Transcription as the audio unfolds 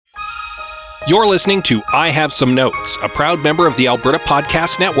You're listening to I Have Some Notes, a proud member of the Alberta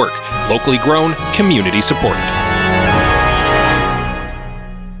Podcast Network, locally grown, community supported.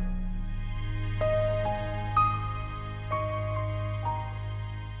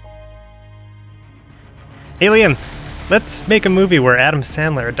 Hey Liam, let's make a movie where Adam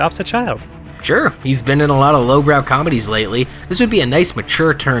Sandler adopts a child. Sure, he's been in a lot of lowbrow comedies lately. This would be a nice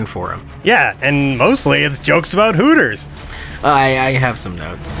mature turn for him. Yeah, and mostly it's jokes about Hooters. I have some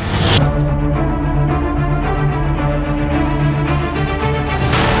notes.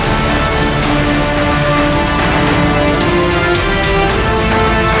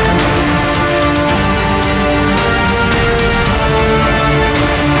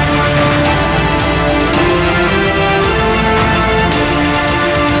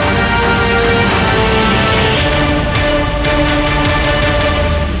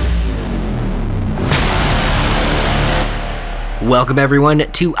 Welcome everyone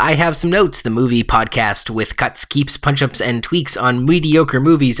to I Have Some Notes, the movie podcast with cuts, keeps, punch-ups, and tweaks on mediocre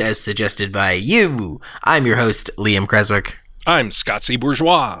movies as suggested by you. I'm your host, Liam Creswick. I'm Scott C.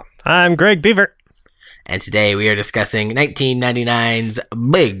 Bourgeois. I'm Greg Beaver. And today we are discussing 1999's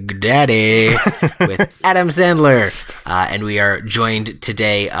Big Daddy with Adam Sandler. And we are joined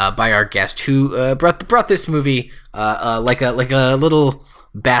today by our guest who brought this movie like a little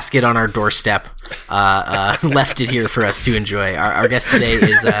basket on our doorstep, left it here for us to enjoy. Our guest today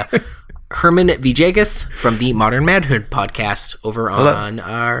is Herman Vijagas from the Modern Manhood podcast over on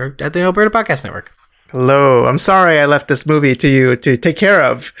at the Alberta Podcast Network. Hello, I'm sorry I left this movie to you to take care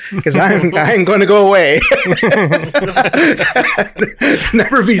of because I'm going to go away.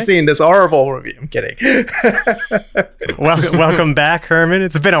 Never be seen this horrible movie. I'm kidding. Welcome back, Herman.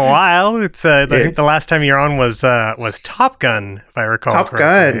 It's been a while. It's I think the last time you're on was Top Gun, if I recall. Top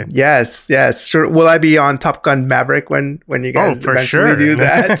correctly. Gun, yes, sure. Will I be on Top Gun Maverick when you guys eventually do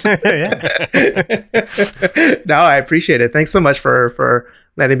that? No, I appreciate it. Thanks so much for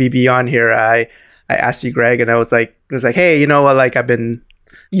letting me be on here. I asked you, Greg, and I was like, hey, you know what? Like, I'm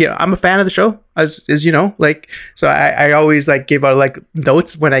a fan of the show, as you know, like, so I always like give out like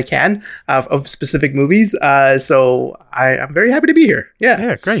notes when I can of specific movies. So I'm very happy to be here.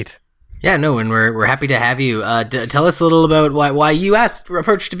 Yeah, great. Yeah, no, and we're happy to have you. Tell us a little about why you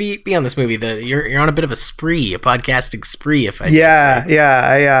approached to be on this movie. You're on a bit of a spree, a podcasting spree, if I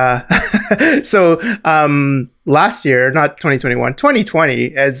So last year, not 2021,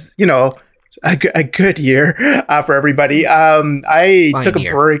 2020, as you know, a good year for everybody. I took a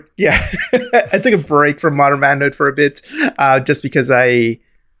break. Yeah, I took a break from Modern Manhood for a bit, just because I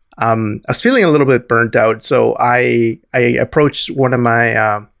was feeling a little bit burnt out. So I approached one of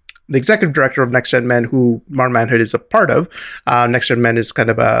my the executive director of Next Gen Men, who Modern Manhood is a part of. Next Gen Men is kind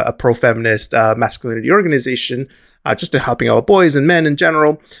of a pro-feminist masculinity organization, just to helping out boys and men in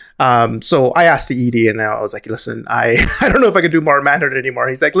general. So I asked the ED, and I was like, listen, I don't know if I can do Modern Manhood anymore.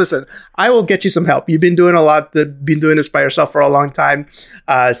 He's like, listen, I will get you some help. You've been doing been doing this by yourself for a long time.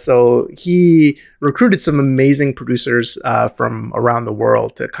 So he recruited some amazing producers from around the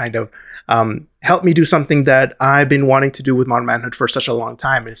world to kind of help me do something that I've been wanting to do with Modern Manhood for such a long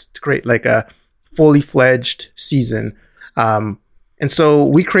time, is to create like a fully fledged season. And so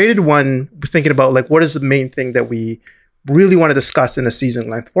we created one thinking about like, what is the main thing that we really want to discuss in a season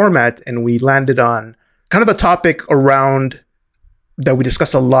length format? And we landed on kind of a topic around that we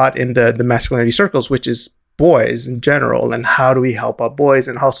discuss a lot in the masculinity circles, which is boys in general, and how do we help out boys,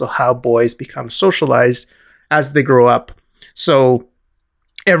 and also how boys become socialized as they grow up. So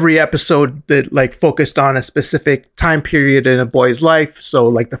every episode that like focused on a specific time period in a boy's life. So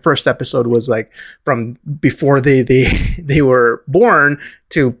like the first episode was like from before they were born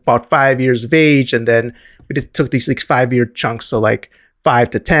to about 5 years of age. And then we took these like 5-year chunks. So like 5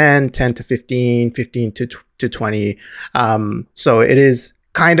 to 10, 10 to 15, 15 to 20. So it is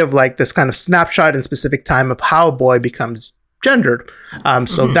kind of like this kind of snapshot in specific time of how a boy becomes gendered.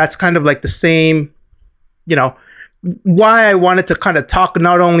 So that's kind of like the same, you know, why I wanted to kind of talk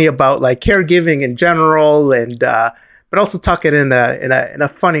not only about like caregiving in general, and but also talk it in a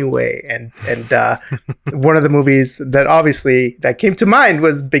funny way. And one of the movies that obviously that came to mind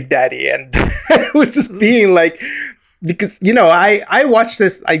was Big Daddy, and it was just being like, because you know I watched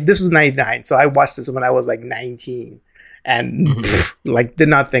this. This was 99, so I watched this when I was like 19, and like did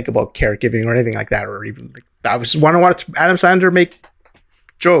not think about caregiving or anything like that, or even like, I was want to watch Adam Sandler make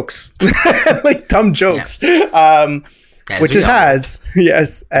jokes, like dumb jokes, which it has,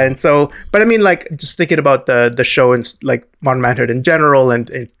 yes. And so, but I mean, like just thinking about the show and like Modern Manhood in general,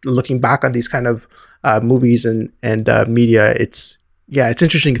 and looking back on these kind of movies and media, it's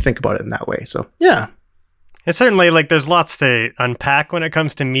interesting to think about it in that way. So yeah. And certainly, like, there's lots to unpack when it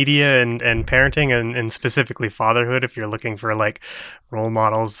comes to media and parenting and specifically fatherhood. If you're looking for like role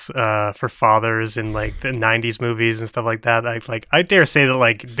models for fathers in like the 90s movies and stuff like that, I dare say that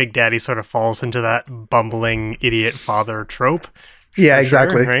like Big Daddy sort of falls into that bumbling idiot father trope. Yeah,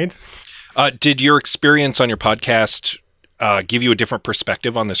 exactly. Sure, right? Did your experience on your podcast give you a different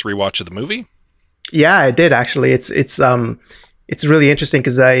perspective on this rewatch of the movie? Yeah, it did actually. It's really interesting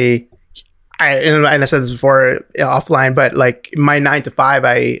because and I said this before offline, but like my 9 to 5,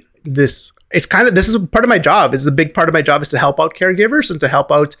 this is part of my job. It's a big part of my job is to help out caregivers and to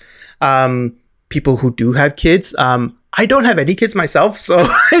help out people who do have kids. I don't have any kids myself, so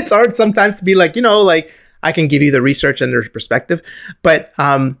it's hard sometimes to be like, like I can give you the research and their perspective. But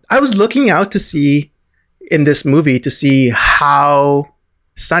I was looking out to see in this movie to see how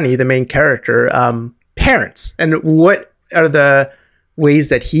Sonny, the main character, parents and what are the ways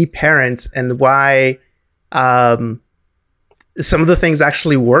that he parents and why some of the things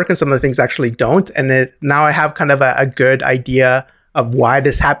actually work and some of the things actually don't. And now I have kind of a good idea of why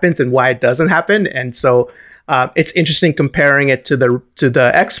this happens and why it doesn't happen. And so it's interesting comparing it to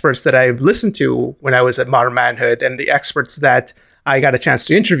the experts that I've listened to when I was at Modern Manhood and the experts that I got a chance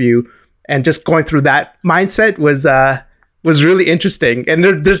to interview, and just going through that mindset was really interesting. And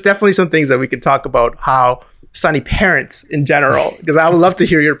there's definitely some things that we could talk about how Sonny parents in general, because I would love to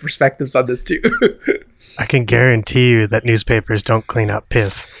hear your perspectives on this too. I can guarantee you that newspapers don't clean up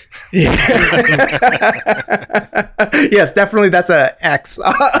piss. Yeah. Yes, definitely. That's a X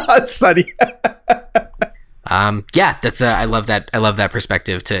on Sonny. That's I love that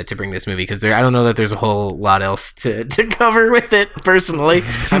perspective to bring this movie, because I don't know that there's a whole lot else to cover with it. Personally,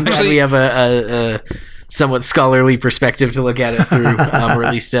 I'm glad we have a somewhat scholarly perspective to look at it through, or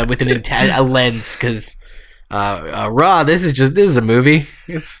at least with a lens, because. Raw, this is a movie.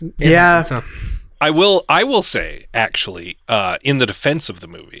 I will say, actually, in the defense of the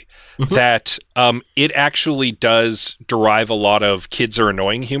movie, that it actually does derive a lot of kids are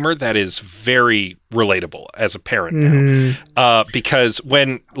annoying humor that is very relatable as a parent now. Because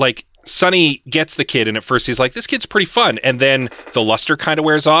when like Sonny gets the kid and at first he's like, this kid's pretty fun, and then the luster kind of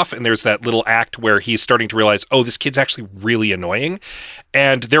wears off and there's that little act where he's starting to realize, oh, this kid's actually really annoying.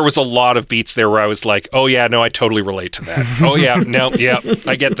 And there was a lot of beats there where I was like, oh yeah, no, I totally relate to that. Oh yeah, no, yeah,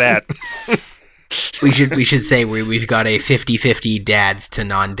 I get that. We should say we've got a 50-50 dads to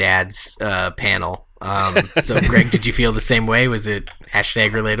non-dads panel. So Greg, did you feel the same way? Was it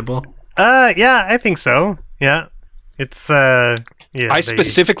 #relatable? Yeah, I think so. Yeah. It's I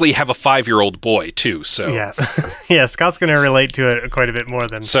specifically have a 5-year-old boy too, so yeah, Scott's gonna relate to it quite a bit more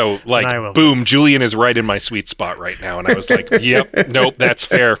than like than I will. Boom, Julian is right in my sweet spot right now, and I was like, yep, nope, that's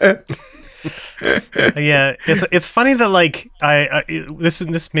fair. Yeah, it's funny that like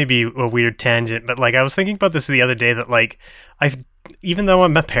this may be a weird tangent, but like I was thinking about this the other day that like even though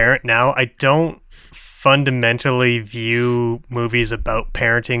I'm a parent now, I don't fundamentally view movies about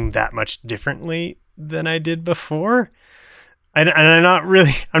parenting that much differently than I did before. And I'm not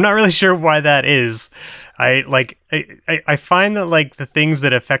really sure why that is. I find that like the things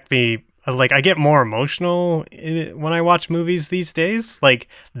that affect me, like I get more emotional when I watch movies these days. Like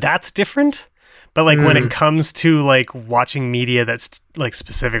that's different. But like when it comes to like watching media that's like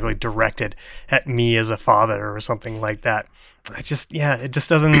specifically directed at me as a father or something like that, it just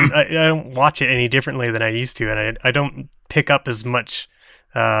doesn't. I don't watch it any differently than I used to, and I don't pick up as much.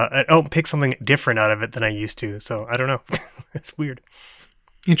 I don't pick something different out of it than I used to. So I don't know. It's weird.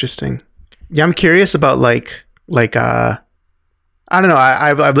 Interesting. Yeah, I'm curious about like I don't know.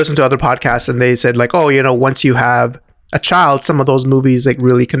 I've listened to other podcasts and they said like, oh, once you have a child, some of those movies like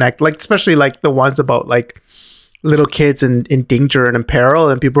really connect. Like especially like the ones about like little kids in danger and in peril,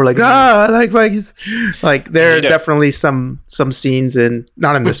 and people are like, like there are definitely some scenes in,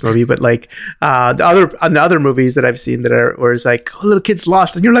 not in this movie, but like the other movies that I've seen that are where it's like, oh, little kid's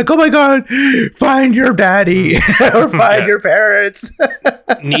lost, and you're like, oh my god, find your daddy or find your parents.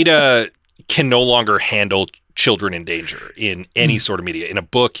 Nita can no longer handle children in danger in any sort of media, in a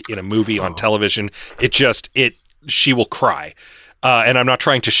book, in a movie, on television. She will cry. And I'm not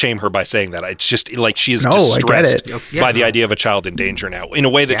trying to shame her by saying that. It's just like she is distressed by the idea of a child in danger now, in a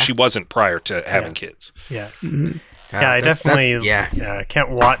way that she wasn't prior to having kids. Yeah. Mm-hmm. I definitely I can't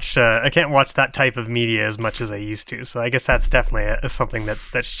watch that type of media as much as I used to. So I guess that's definitely something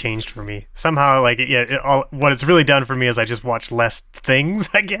that's changed for me. Somehow like what it's really done for me is I just watch less things,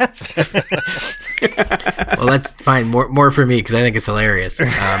 I guess. Well, that's fine. More for me, because I think it's hilarious. In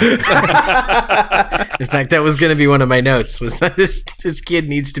fact, that was going to be one of my notes, was that this kid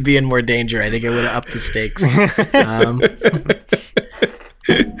needs to be in more danger. I think it would have upped the stakes.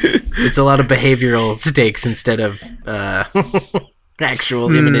 It's a lot of behavioral stakes instead of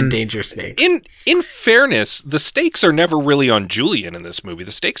actual imminent danger stakes. In fairness, the stakes are never really on Julian in this movie.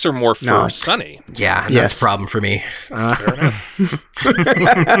 The stakes are more for Sonny. Yeah, that's a problem for me. Fair enough.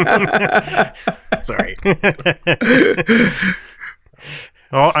 Sorry.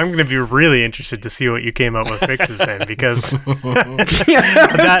 Well, I'm going to be really interested to see what you came up with fixes then, because I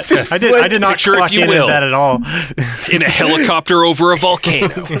did not sure clock in that at all. In a helicopter over a volcano.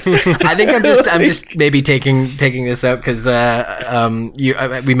 I think I'm just maybe taking this out because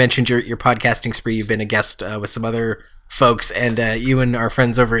we mentioned your podcasting spree. You've been a guest with some other folks, and you and our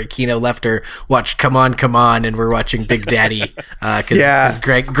friends over at Kino Lefter watched Come On, and we're watching Big Daddy because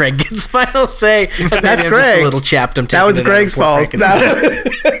Greg gets final say. And that's Greg. I'm just a little chapped. That was Greg's fault.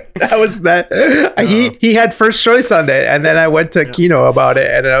 That was that. He had first choice on it, and then I went to Kino about it,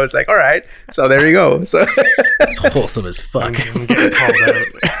 and then I was like, all right, so there you go. So it's wholesome as fuck. I'm getting called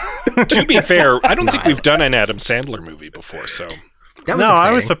out. To be fair, I don't think we've done an Adam Sandler movie before, so. That was exciting.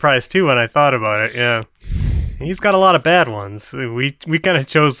 I was surprised too when I thought about it. Yeah, he's got a lot of bad ones. We kind of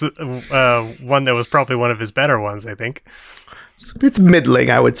chose one that was probably one of his better ones, I think. It's middling,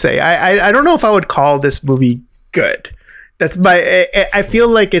 I would say. I don't know if I would call this movie good. That's I feel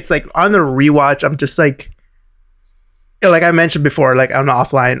like it's like on the rewatch, I'm just like I mentioned before, like on the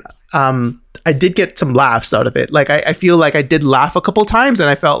offline, I did get some laughs out of it. Like I feel like I did laugh a couple times, and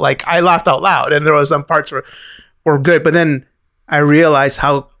I felt like I laughed out loud, and there was some parts were good, but then I realized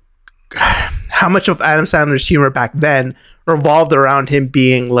how much of Adam Sandler's humor back then revolved around him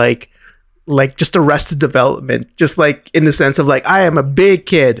being like just Arrested Development, just like in the sense of like, I am a big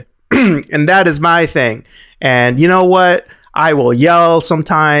kid and that is my thing. And you know what? I will yell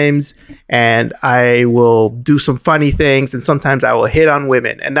sometimes, and I will do some funny things, and sometimes I will hit on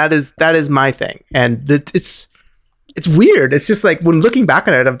women, and that is my thing. And it's weird. It's just like when looking back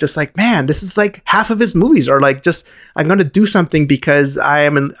at it, I'm just like, man, this is like half of his movies are like just I'm gonna do something because I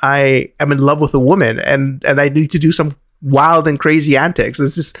am in love with a woman, and I need to do some wild and crazy antics.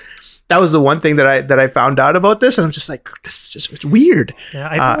 It's just that was the one thing that I found out about this, and I'm just like, this is just it's weird.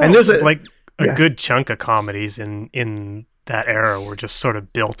 Yeah, and there's a good chunk of comedies in that era were just sort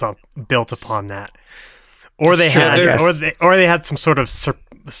of built upon that, or they had some sort of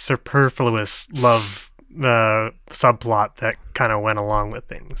superfluous love subplot that kind of went along with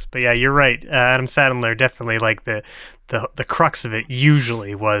things. But yeah, you're right. Adam Sandler definitely like the crux of it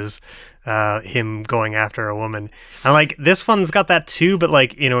usually was him going after a woman, and like this one's got that too, but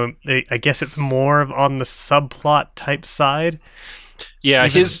like, you know, I guess it's more on the subplot type side. Yeah,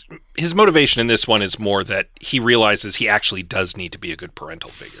 his motivation in this one is more that he realizes he actually does need to be a good parental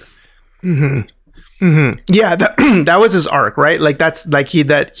figure. Mm-hmm. Mm-hmm. Yeah, that was his arc, right? Like that's like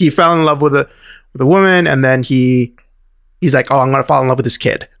he fell in love with a woman, and then he's like, oh, I'm gonna fall in love with this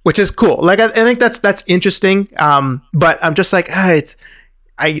kid, which is cool. Like I think that's interesting. But I'm just like,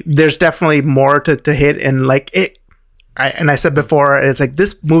 there's definitely more to hit, and like it. I said before, it's like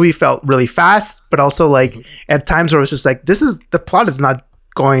this movie felt really fast, but also like at times where it was just like, the plot is not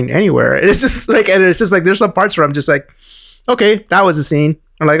going anywhere. It's just like, and it's just like there's some parts where I'm just like, okay, that was a scene.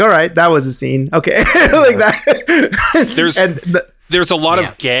 I'm like, all right, that was a scene. Okay, like that. There's a lot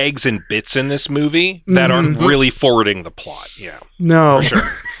of gags and bits in this movie that aren't really forwarding the plot. Yeah, no, for sure.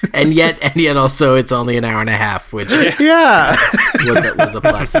 and yet also it's only an hour and a half, which was a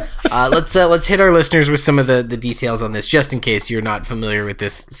plus. Let's hit our listeners with some of the details on this, just in case you're not familiar with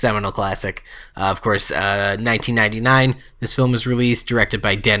this seminal classic. Of course, 1999. This film was released, directed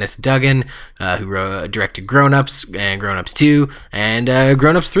by Dennis Duggan, who directed Grown Ups and Grown Ups 2 and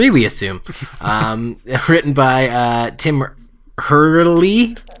Grown Ups 3, we assume. Written by Tim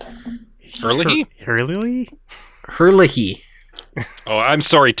Herlihy. Oh, I'm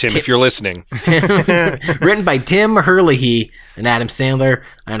sorry, Tim, if you're listening. Written by Tim Herlihy and Adam Sandler,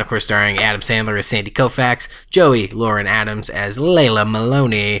 and of course starring Adam Sandler as Sandy Koufax, Joey Lauren Adams as Layla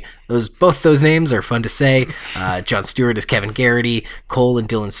Maloney. Both those names are fun to say. Jon Stewart as Kevin Garrity, Cole and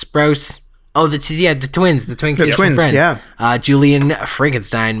Dylan Sprouse. Oh, the twins, the twin kids from Friends. Yeah. Julian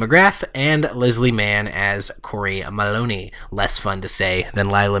Frankenstein McGrath and Leslie Mann as Corey Maloney. Less fun to say than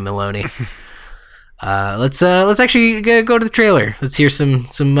Lila Maloney. Let's actually go to the trailer. Let's hear some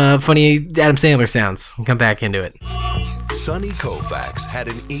funny Adam Sandler sounds and come back into it. Sonny Koufax had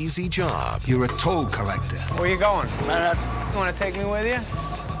an easy job. You're a toll collector. Where you going? You want to take me with you?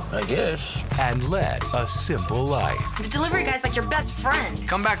 I guess. And led a simple life. The delivery guy's like your best friend.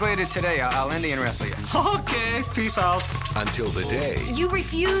 Come back later today. I'll Indian wrestle you. Okay, peace out. Until the day You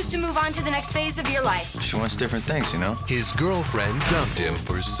refuse to move on to the next phase of your life. She wants different things, you know? his girlfriend dumped him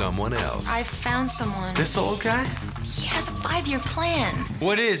for someone else. I found someone. This old guy? He has a 5-year plan.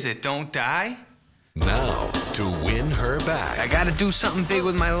 What is it? Don't die? Now, to win her I back, gotta do something big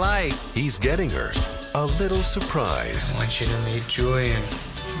with my life. he's getting her a little surprise. I want you to meet Julian,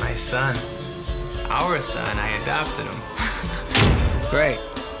 my son. Our son, I adopted him. Great.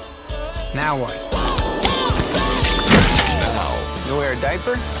 Now what? Now, You wear a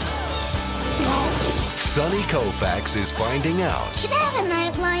diaper? Sonny Koufax is finding out Should I have a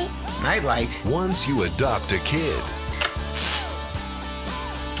nightlight? Nightlight. once you adopt a kid,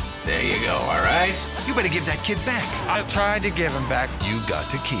 There you go, all right? You better give that kid back. I tried to give him back. you've got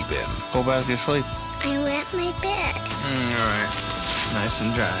to keep him. Go back to sleep. I wet my bed. All right. Nice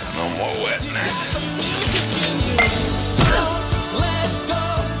and dry. No more wetness.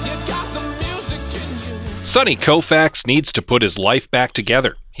 Sonny Koufax needs to put his life back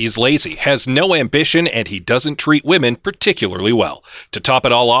together. He's lazy, has no ambition, and he doesn't treat women particularly well. To top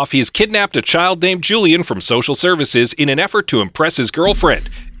it all off, he's kidnapped a child named Julian from social services in an effort to impress his girlfriend.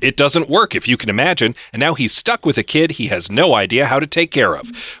 It doesn't work, if you can imagine, and now he's stuck with a kid he has no idea how to take care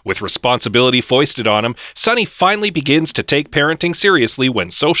of. With responsibility foisted on him, Sonny finally begins to take parenting seriously when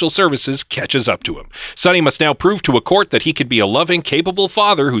social services catches up to him. Sonny must now prove to a court that he could be a loving, capable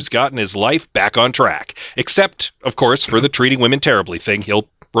father who's gotten his life back on track. Except, of course, for the treating women terribly thing, he'll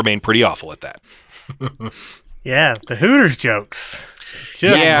remain pretty awful at that. Yeah, the Hooters jokes. Just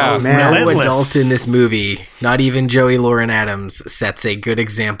Yeah, No relentless. adult in this movie, not even Joey Lauren Adams, sets a good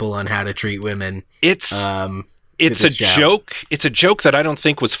example on how to treat women. It's this a job. joke. It's a joke that I don't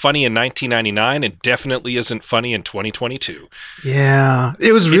think was funny in 1999 and definitely isn't funny in 2022. Yeah,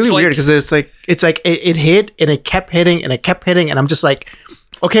 it was really It's like- weird because it hit and it kept hitting and it kept hitting, and I'm just like,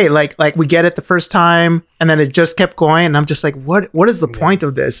 okay, like we get it the first time, and then it just kept going, and I'm just like, what is the point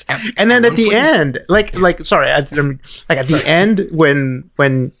of this? And then at the end, like at the end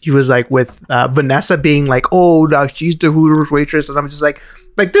when he was like with Vanessa being like, oh, no, she's the Hooters waitress, and I'm just like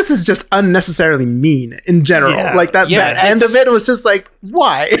this is just unnecessarily mean in general. Yeah. Like that end of it was just like,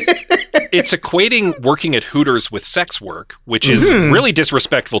 why? It's equating working at Hooters with sex work, which is really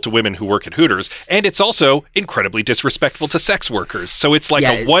disrespectful to women who work at Hooters, and it's also incredibly disrespectful to sex workers. So it's like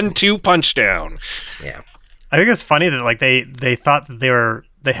a 1-2 punch down. Yeah. I think it's funny that like they thought that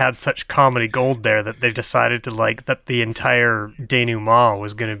they had such comedy gold there that they decided to like that the entire denouement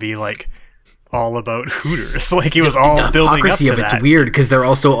was going to be like all about Hooters. Like it was all The building up hypocrisy to of it's that. weird because they're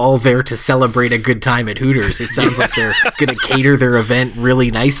also all there to celebrate a good time at Hooters. It sounds like they're going to cater their event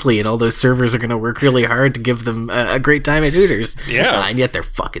really nicely, and all those servers are going to work really hard to give them a great time at Hooters. Yeah. And yet they're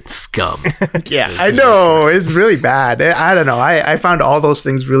fucking scum. Yeah, I know. It's really bad. I don't know. I found all those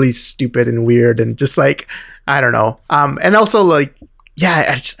things really stupid and weird and just like, I don't know. And also like,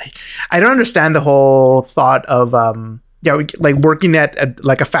 yeah, I don't understand the whole thought of, like working at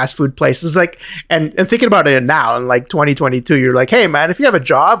like a fast food place is like, and thinking about it now in like 2022, you're like, hey man, if you have a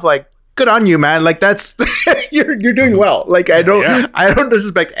job, like good on you, man. Like that's, you're doing well. Like I don't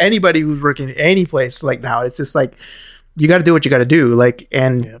disrespect anybody who's working any place like now. It's just like, you got to do what you got to do. Like,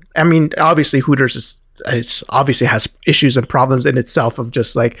 and I mean, obviously Hooters it's obviously has issues and problems in itself of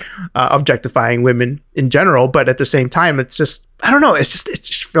just like objectifying women in general. But at the same time, it's just, I don't know. It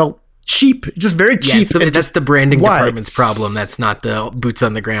just felt cheap, just very cheap. Yeah, that's the branding why? department's problem. That's not the boots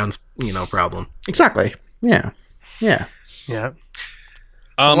on the ground's problem. Exactly. Yeah.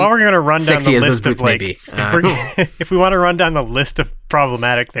 While we're going to run down Sexy the as list those of boots may like, be. if we want to run down the list of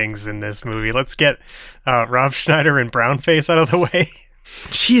problematic things in this movie, let's get Rob Schneider and Brownface out of the way.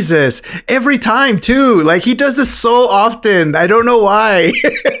 Jesus, every time too. Like he does this so often. I don't know why.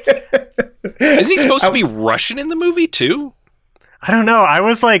 Isn't he supposed to be Russian in the movie too? I don't know. I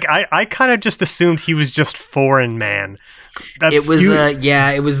was like, I kind of just assumed he was just foreign man. It was,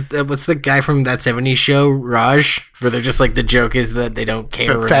 it was, what's the guy from that 70s show, Raj, where they're just like, the joke is that they don't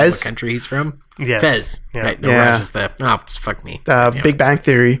care what country he's from? Yes. Fez. Yeah. Right. No, Yeah. Raj is it's fuck me. Big Bang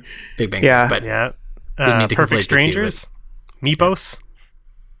Theory. Big Bang Yeah. Theory. But Yeah. didn't need to conflate Perfect the two, Strangers? Meepos?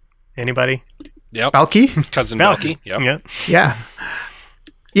 Anybody? Yep. Balky? Cousin Balky. Yep. Yeah.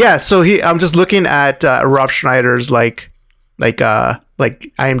 Yeah. So I'm just looking at Rob Schneider's like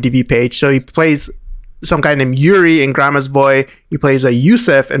IMDb page. So he plays some guy named Yuri in Grandma's Boy. He plays a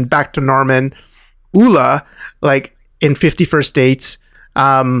Yusuf in Back to Norman. Ula, like in 51st Dates.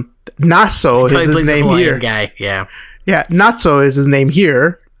 Naso is his name here. Guy. Yeah. Yeah. Natso is his name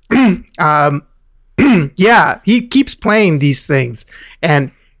here. Yeah. He keeps playing these things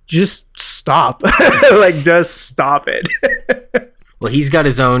and just stop. Like, just stop it. Well, he's got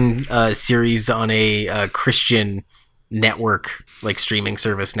his own series on a Christian network like streaming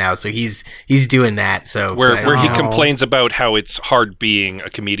service now, so he's doing that. So where he complains about how it's hard being a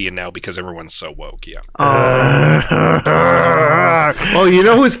comedian now because everyone's so woke. Yeah. Oh, you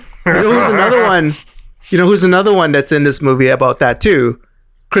know who's another one? You know who's another one that's in this movie about that too?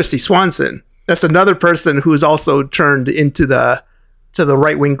 Christy Swanson. That's another person who's also turned into the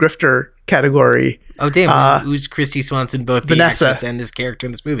right wing grifter category. Oh damn! Who's Christy Swanson? Both Vanessa. The actress and this character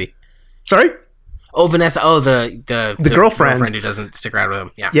in this movie. Sorry. Oh, Vanessa. Oh, the girlfriend who doesn't stick around with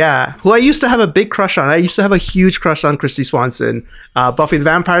him. Yeah. Yeah. Who I used to have a big crush on. I used to have a huge crush on Christy Swanson. Buffy the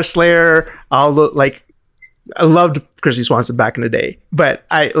Vampire Slayer. I loved Christy Swanson back in the day. But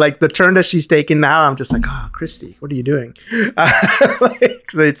I like the turn that she's taken now. I'm just like, oh, Christy, what are you doing?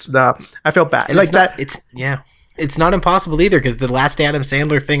 It's I felt bad. And like that. It's not impossible either, because the last Adam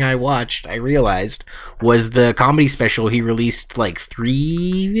Sandler thing I watched, I realized, was the comedy special he released like 4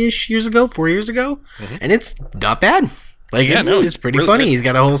 years ago, and it's not bad. Like, it's pretty really funny. Good. He's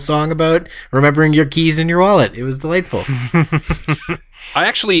got a whole song about remembering your keys in your wallet. It was delightful.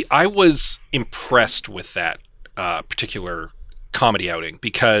 I was impressed with that particular comedy outing,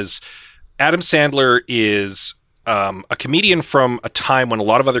 because Adam Sandler is a comedian from a time when a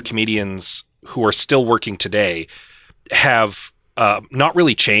lot of other comedians who are still working today have not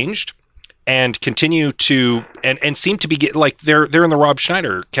really changed and continue to and seem to be like they're in the Rob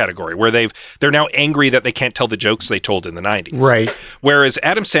Schneider category, where they're now angry that they can't tell the jokes they told in the 90s. Right. Whereas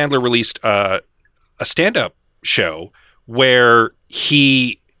Adam Sandler released a stand-up show where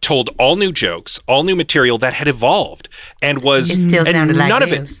he told all new jokes, all new material that had evolved, and none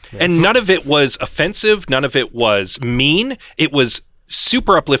of it was offensive, none of it was mean. It was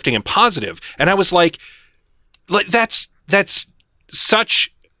super uplifting and positive. And I was like that's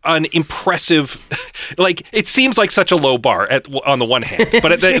such an impressive, like, it seems like such a low bar on the one hand,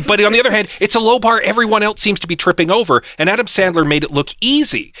 but on the other hand, it's a low bar everyone else seems to be tripping over, and Adam Sandler made it look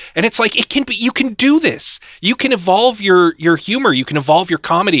easy. And it's like, you can do this. You can evolve your humor. You can evolve your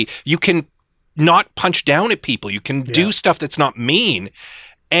comedy. You can not punch down at people. You can do stuff that's not mean,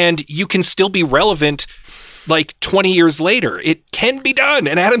 and you can still be relevant like 20 years later. It can be done,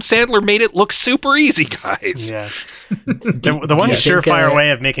 and Adam Sandler made it look super easy, guys. Yeah. The one surefire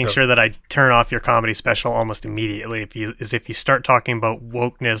way of making sure that I turn off your comedy special almost immediately is if you start talking about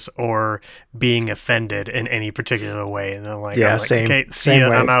wokeness or being offended in any particular way, and then same. Okay, see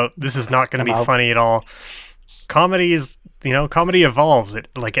ya, I'm out. This is not going to be funny at all. Comedy is, comedy evolves. It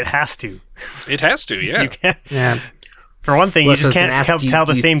has to. It has to, yeah. You can't. For one thing, you just can't tell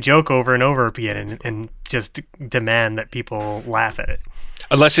the same joke over and over again and just demand that people laugh at it.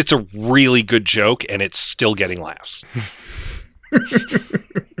 Unless it's a really good joke and it's still getting laughs.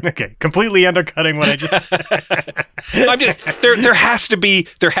 Okay, completely undercutting what I just said. There has to be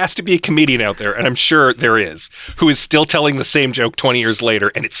a comedian out there, and I'm sure there is, who is still telling the same joke 20 years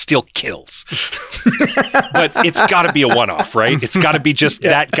later and it still kills. But it's got to be a one-off, right? It's got to be just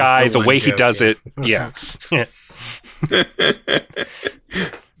that guy, the way he does it. Yeah.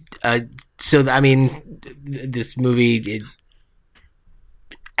 This movie,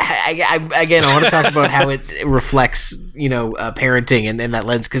 I want to talk about how it reflects, parenting and that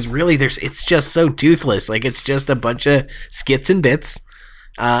lens, because really it's just so toothless. Like, it's just a bunch of skits and bits,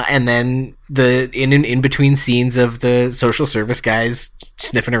 and then the in between scenes of the social service guys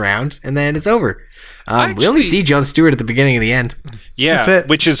sniffing around, and then it's over. We only see Jon Stewart at the beginning and the end. Yeah,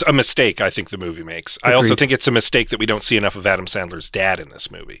 which is a mistake I think the movie makes. Agreed. I also think it's a mistake that we don't see enough of Adam Sandler's dad in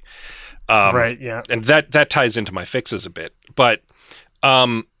this movie. Right, yeah. And that ties into my fixes a bit. But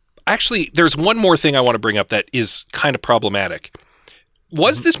actually, there's one more thing I want to bring up that is kind of problematic.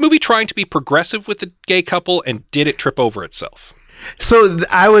 Was this movie trying to be progressive with the gay couple, and did it trip over itself? So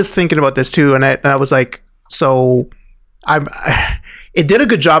I was thinking about this too, and I was like, it did a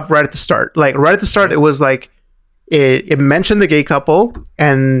good job right at the start. Like, right at the start, it was like it mentioned the gay couple,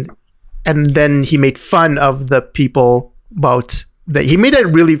 and then he made fun of the people about that. He made a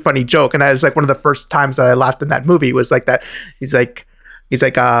really funny joke, and I was like, one of the first times that I laughed in that movie was like that. He's like, what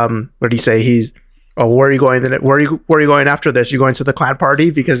did he say? Where are you going? Where are you going after this? You're going to the Klan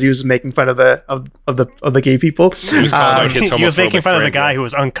party, because he was making fun of the gay people. He was making fun of the guy who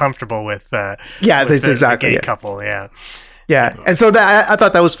was uncomfortable with that's the exactly gay couple. Yeah, and so that I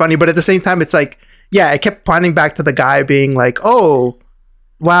thought that was funny, but at the same time, it's like, I kept pointing back to the guy being like, "Oh,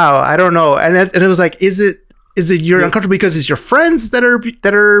 wow, I don't know," and it was like, is it you're uncomfortable because it's your friends that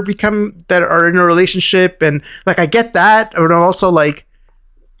are in a relationship, and like, I get that, but also like,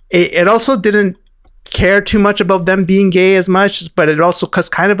 it also didn't care too much about them being gay as much, but it also was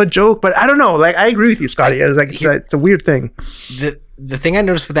kind of a joke. But I don't know. Like, I agree with you, Scotty. It's a weird thing. the thing I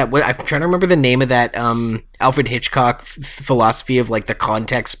noticed with that, I'm trying to remember the name of that Alfred Hitchcock philosophy of like the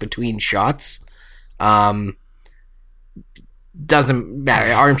context between shots. Doesn't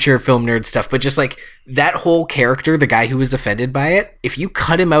matter, armchair film nerd stuff, but just like that whole character, the guy who was offended by it, if you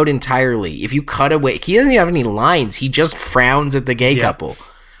cut him out entirely, if you cut away, he doesn't even have any lines, he just frowns at the gay couple.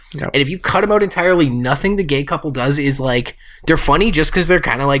 Yep. And if you cut them out entirely, nothing the gay couple does is like, they're funny just because they're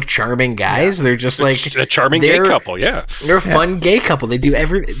kind of like charming guys. Yeah. They're just like a charming gay couple. Yeah, they're a fun gay couple. They do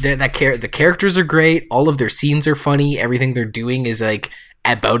the characters are great. All of their scenes are funny. Everything they're doing is like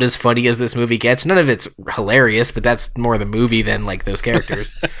about as funny as this movie gets. None of it's hilarious, but that's more the movie than like those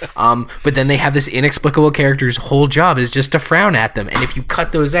characters. But then they have this inexplicable character's whole job is just to frown at them. And if you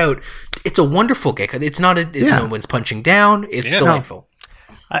cut those out, it's a wonderful gay. It's not. No one's punching down. It's delightful.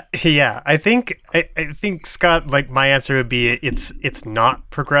 I think Scott, like my answer would be it's not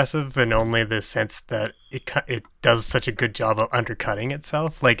progressive in only the sense that it does such a good job of undercutting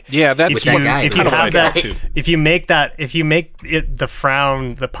itself. Like if you make it the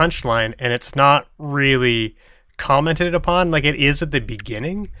frown the punchline and it's not really commented upon like it is at the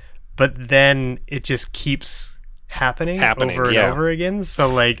beginning, but then it just keeps happening over and over again. So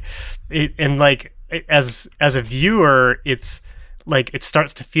like as a viewer, it's like it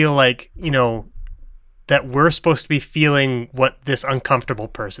starts to feel like, you know, that we're supposed to be feeling what this uncomfortable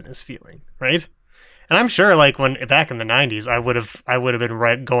person is feeling, right? And I'm sure, like when back in the '90s, I would have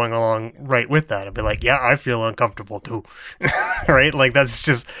been going along right with that. I'd be like, yeah, I feel uncomfortable too, right? Like that's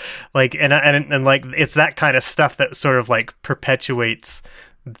just like and like it's that kind of stuff that sort of like perpetuates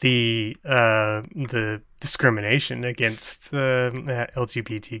the discrimination against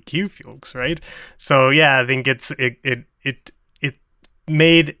LGBTQ folks, right? So yeah, I think it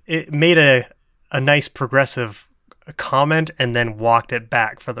made a nice progressive comment and then walked it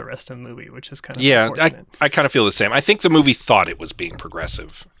back for the rest of the movie, which is kind of unfortunate. I kind of feel the same. I think the movie thought it was being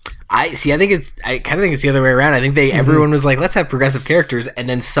progressive. I kind of think it's the other way around. I think everyone was like, let's have progressive characters, and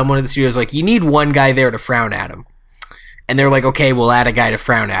then someone in the studio was like, you need one guy there to frown at him. And they're like, okay, we'll add a guy to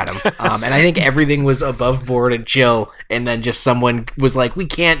frown at him. And I think everything was above board and chill, and then just someone was like, we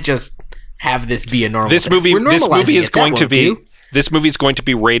can't just have this be a normal This movie is going to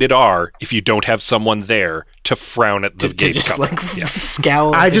be rated R if you don't have someone there to frown at the gay couple. Like,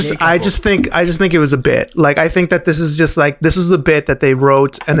 scowl. I just think it was a bit. Like I think that this is a bit that they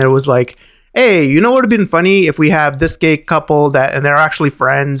wrote, and it was like, hey, you know what would have been funny if we have this gay couple and they're actually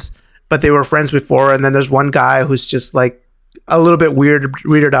friends, but they were friends before, and then there's one guy who's just like a little bit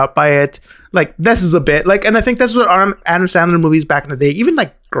weirded out by it. Like this is a bit like, and I think that's what Adam Sandler movies back in the day, even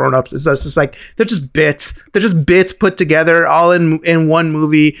like Grown Ups, is just like they're just bits put together all in one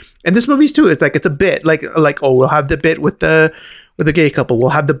movie. And this movie's too, it's like it's a bit like oh, we'll have the bit with the gay couple, we'll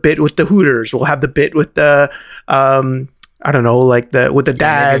have the bit with the Hooters, we'll have the bit with the I don't know, like with the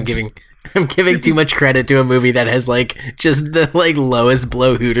dads. I'm giving too much credit to a movie that has like just the like lowest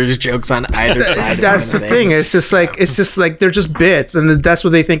blow Hooters jokes on either side. That's the thing. It's just like they're just bits, and that's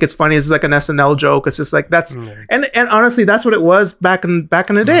what they think it's funny. It's like an SNL joke. It's just like that's and honestly, that's what it was back in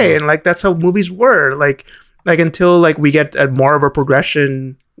the day, and like that's how movies were. Like until like we get more of a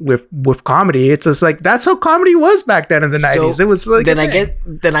progression with comedy, it's just like that's how comedy was back then in the 90s. It was like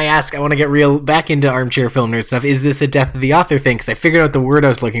I want to get real back into armchair film nerd stuff. Is this a death of the author thing? Because I figured out the word I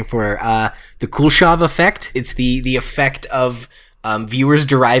was looking for. The Kuleshov effect. It's the effect of viewers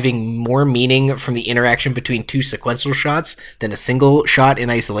deriving more meaning from the interaction between two sequential shots than a single shot in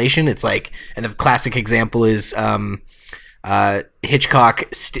isolation. It's like, and the classic example is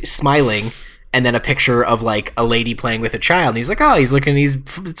Hitchcock smiling, and then a picture of like a lady playing with a child. And he's like, oh,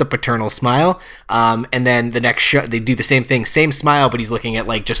 it's a paternal smile. And then the next shot, they do the same thing, same smile, but he's looking at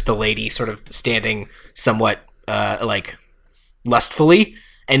like just the lady sort of standing somewhat like lustfully.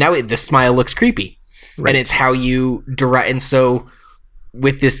 And now the smile looks creepy. Right. And it's how you direct. And so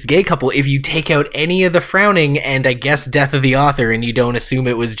with this gay couple, if you take out any of the frowning and I guess death of the author and you don't assume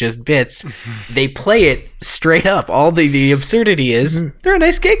it was just bits, they play it straight up. All the absurdity is they're a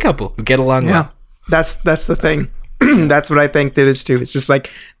nice gay couple who get along well. That's the thing. That's what I think that is too. It's just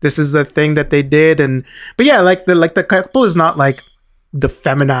like this is a thing that they did, but yeah, like the couple is not like the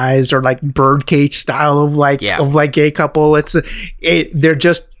feminized or like birdcage style of gay couple.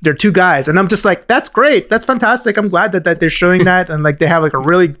 They're two guys, and I'm just like, that's great, that's fantastic. I'm glad that they're showing that, and like they have like a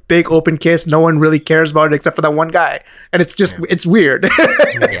really big open kiss. No one really cares about it except for that one guy, and it's just it's weird.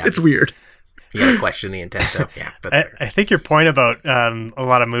 It's weird. You gotta question the intent though. Yeah, I think your point about a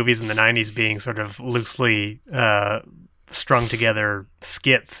lot of movies in the 90s being sort of loosely strung together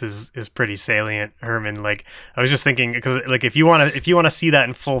skits is pretty salient, Herman. Like I was just thinking, because like if you want to see that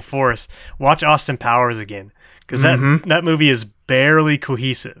in full force, watch Austin Powers again, because that movie is barely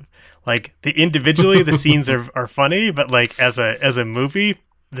cohesive. Like individually, the scenes are funny, but like as a movie,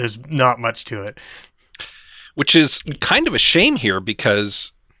 there's not much to it. Which is kind of a shame here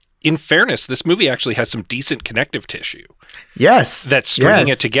because, in fairness, this movie actually has some decent connective tissue. Yes. That's stringing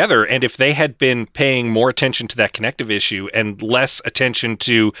it together. And if they had been paying more attention to that connective issue and less attention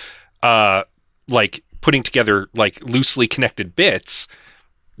to like putting together like loosely connected bits,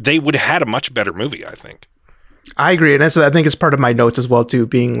 they would have had a much better movie, I think. I agree, and I think it's part of my notes as well too.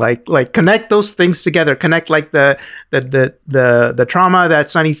 Being like connect those things together, connect like the trauma that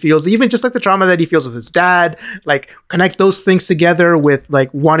Sonny feels, even just like the trauma that he feels with his dad. Like connect those things together with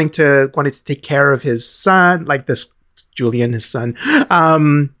like wanting to take care of his son, like this Julian, his son.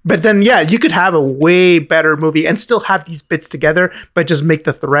 But then you could have a way better movie and still have these bits together, but just make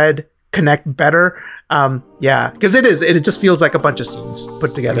the thread connect better. Because it just feels like a bunch of scenes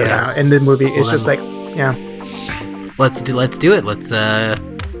put together now, and the movie is just like Let's do it. Let's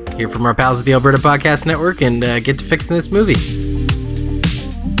hear from our pals at the Alberta Podcast Network and get to fixing this movie.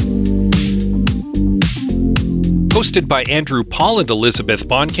 Hosted by Andrew Paul and Elizabeth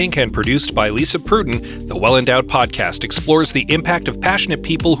Bonkink and produced by Lisa Pruden, the Well Endowed Podcast explores the impact of passionate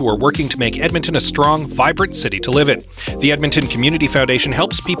people who are working to make Edmonton a strong, vibrant city to live in. The Edmonton Community Foundation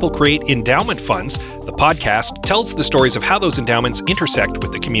helps people create endowment funds. The podcast tells the stories of how those endowments intersect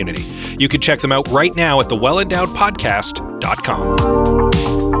with the community. You can check them out right now at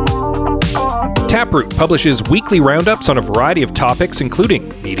thewellendowedpodcast.com. Taproot publishes weekly roundups on a variety of topics including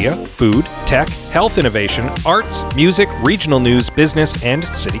media, food, tech, health innovation, arts, music, regional news, business, and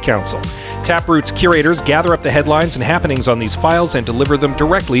city council. Taproot's curators gather up the headlines and happenings on these files and deliver them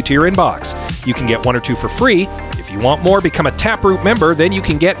directly to your inbox. You can get one or two for free. If you want more, become a Taproot member, then you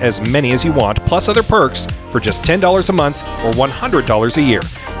can get as many as you want, plus other perks for just $10 a month or $100 a year.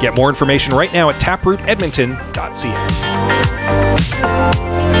 Get more information right now at taprootedmonton.ca.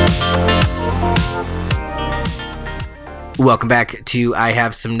 Welcome back to I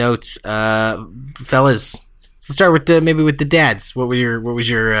Have Some Notes, fellas. Let's start with the dads. What was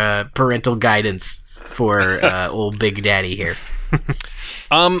your parental guidance for old Big Daddy here?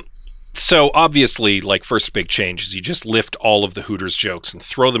 So obviously, like, first big change is you just lift all of the Hooters jokes and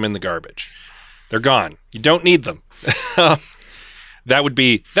throw them in the garbage. They're gone. You don't need them. That would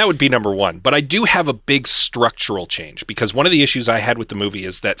be number one. But I do have a big structural change because one of the issues I had with the movie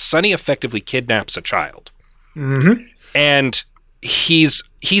is that Sonny effectively kidnaps a child. Mm-hmm. And he's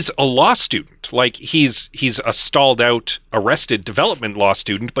a law student. Like he's a stalled out, arrested development law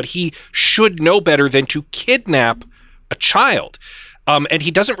student, but he should know better than to kidnap a child. And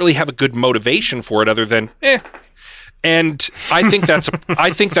he doesn't really have a good motivation for it other than And I think that's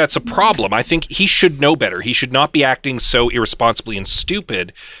a problem. I think he should know better. He should not be acting so irresponsibly and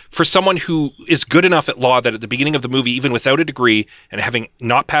stupid for someone who is good enough at law that at the beginning of the movie, even without a degree and having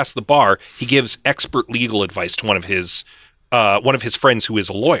not passed the bar, he gives expert legal advice to one of his friends who is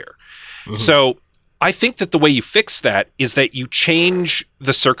a lawyer. Mm-hmm. So I think that the way you fix that is that you change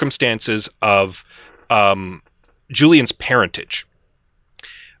the circumstances of Julian's parentage.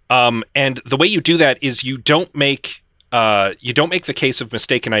 And the way you do that is you don't make the case of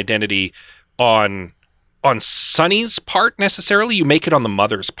mistaken identity on Sonny's part necessarily. You make it on the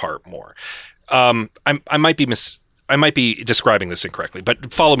mother's part more. I might be describing this incorrectly,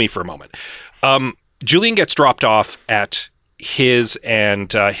 but follow me for a moment. Julian gets dropped off at his and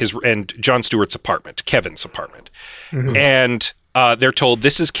Jon Stewart's apartment, Kevin's apartment, mm-hmm. and they're told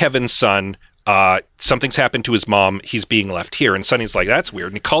this is Kevin's son. Something's happened to his mom. He's being left here. And Sonny's like, that's weird.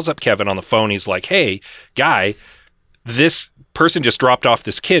 And he calls up Kevin on the phone. He's like, hey, guy, this person just dropped off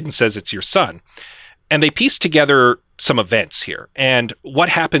this kid and says it's your son. And they piece together some events here. And what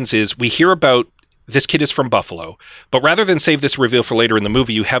happens is we hear about this kid is from Buffalo, but rather than save this reveal for later in the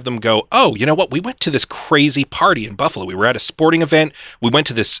movie, you have them go, oh, you know what? We went to this crazy party in Buffalo. We were at a sporting event. We went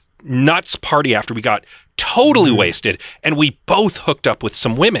to this nuts party after we got totally wasted. And we both hooked up with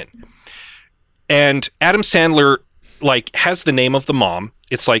some women. And Adam Sandler, like, has the name of the mom.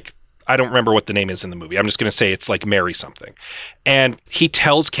 It's like, I don't remember what the name is in the movie. I'm just going to say it's like Mary something. And he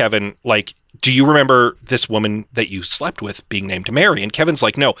tells Kevin, like, do you remember this woman that you slept with being named Mary? And Kevin's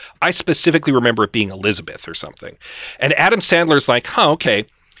like, no, I specifically remember it being Elizabeth or something. And Adam Sandler's like, huh, okay.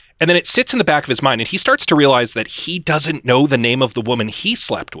 And then it sits in the back of his mind and he starts to realize that he doesn't know the name of the woman he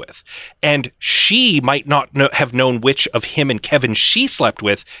slept with. And she might not have known which of him and Kevin she slept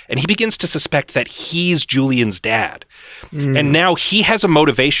with. And he begins to suspect that he's Julian's dad. Mm. And now he has a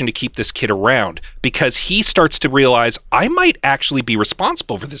motivation to keep this kid around because he starts to realize I might actually be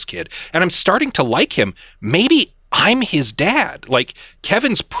responsible for this kid. And I'm starting to like him. Maybe I'm his dad. Like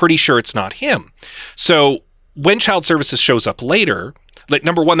Kevin's pretty sure it's not him. So when child services shows up later, like,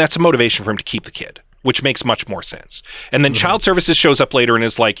 number one, that's a motivation for him to keep the kid, which makes much more sense. And then child services shows up later and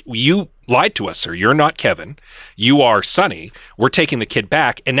is like, you lied to us, sir. You're not Kevin. You are Sonny. We're taking the kid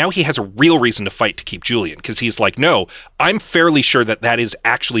back. And now he has a real reason to fight to keep Julian, because he's like, no, I'm fairly sure that that is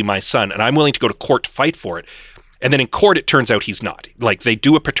actually my son, and I'm willing to go to court to fight for it. And then in court, it turns out he's not. Like, they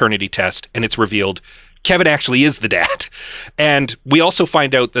do a paternity test, and it's revealed Kevin actually is the dad. And we also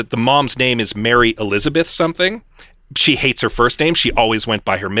find out that the mom's name is Mary Elizabeth something. She hates her first name. She always went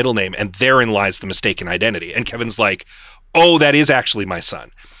by her middle name, and therein lies the mistaken identity. And Kevin's like, oh, that is actually my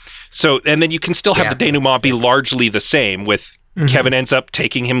son. So, and then you can still have the denouement be largely the same, with Kevin ends up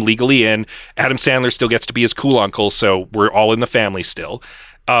taking him legally in. Adam Sandler still gets to be his cool uncle, so we're all in the family still.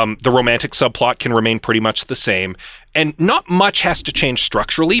 The romantic subplot can remain pretty much the same. And not much has to change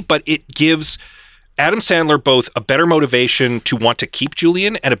structurally, but it gives Adam Sandler both a better motivation to want to keep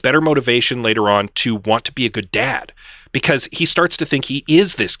Julian and a better motivation later on to want to be a good dad, because he starts to think he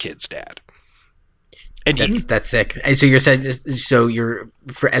is this kid's dad. And that's sick. And so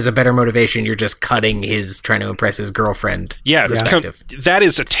as a better motivation, you're just cutting his trying to impress his girlfriend. Yeah, that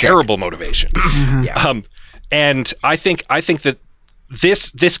is a terrible motivation. And I think that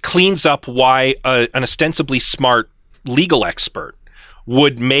this cleans up why an ostensibly smart legal expert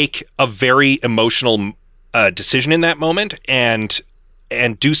would make a very emotional decision in that moment and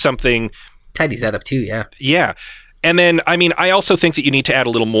do something. Tidies that up too, yeah. Yeah. And then, I mean, I also think that you need to add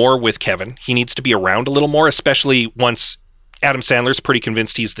a little more with Kevin. He needs to be around a little more, especially once Adam Sandler's pretty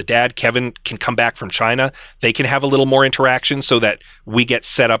convinced he's the dad. Kevin can come back from China. They can have a little more interaction so that we get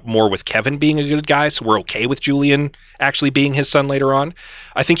set up more with Kevin being a good guy, so we're okay with Julian actually being his son later on.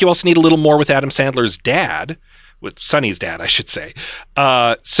 I think you also need a little more with Adam Sandler's dad, with Sonny's dad, I should say,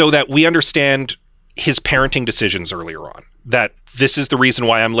 so that we understand his parenting decisions earlier on. That this is the reason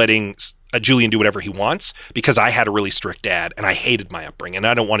why I'm letting Julian do whatever he wants, because I had a really strict dad and I hated my upbringing and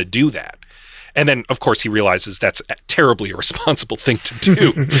I don't want to do that. And then, of course, he realizes that's a terribly irresponsible thing to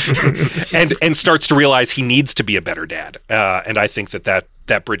do and starts to realize he needs to be a better dad. And I think that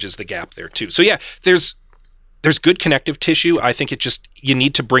bridges the gap there, too. So, yeah, there's good connective tissue. I think you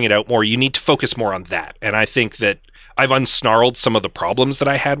need to bring it out more. You need to focus more on that. And I think that I've unsnarled some of the problems that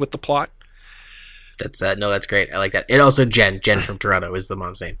I had with the plot. That's great. I like that. And also Jen from Toronto is the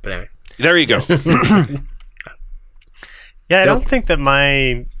mom's name. But anyway. There you go. Yeah, I don't think that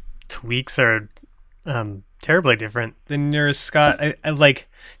my tweaks are terribly different than yours, Scott. I like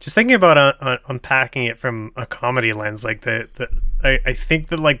just thinking about unpacking it from a comedy lens. Like I think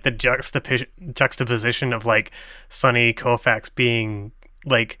that like the juxtaposition of like Sonny Koufax being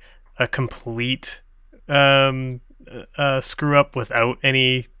like a complete screw up without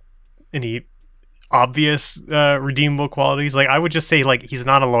any obvious redeemable qualities. Like I would just say like he's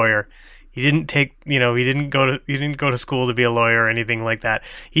not a lawyer. He didn't go to school to be a lawyer or anything like that.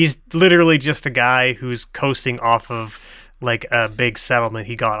 He's literally just a guy who's coasting off of like a big settlement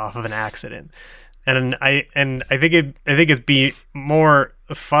he got off of an accident. And I think it'd be more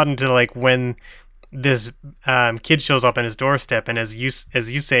fun to like when this kid shows up on his doorstep, and as you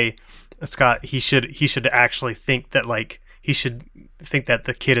say, Scott, he should actually think that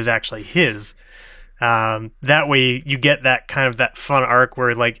the kid is actually his. That way you get that kind of that fun arc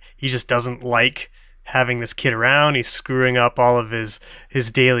where like he just doesn't like having this kid around. He's screwing up all of his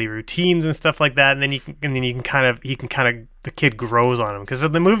daily routines and stuff like that. And then the kid grows on him, because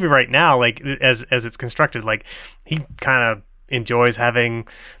in the movie right now, like as it's constructed, like he kind of enjoys having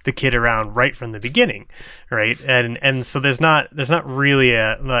the kid around right from the beginning, right? And so there's not really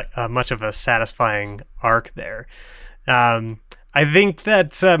a much of a satisfying arc there. I think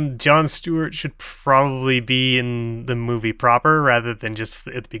that Jon Stewart should probably be in the movie proper rather than just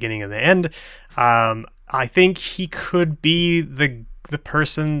at the beginning and the end. I think he could be the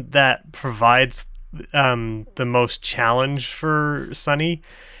person that provides the most challenge for Sonny.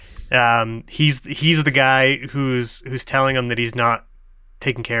 He's the guy who's telling him that he's not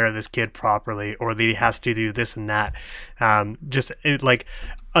taking care of this kid properly, or that he has to do this and that. Like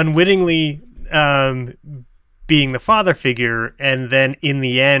unwittingly being the father figure, and then in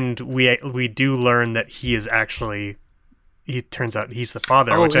the end we do learn that he turns out he's the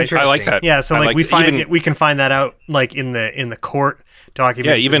father. Which I like that. Yeah, so like we can find that out like in the court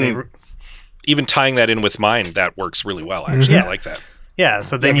documents. Yeah, even tying that in with mine, that works really well. Actually, I like that. Yeah,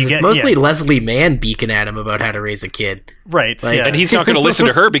 so then you get mostly Leslie Mann beaking at him about how to raise a kid, right? Like, and he's not going to listen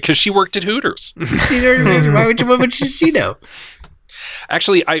to her because she worked at Hooters. What would she know?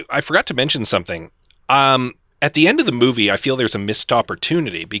 Actually, I forgot to mention something. At the end of the movie, I feel there's a missed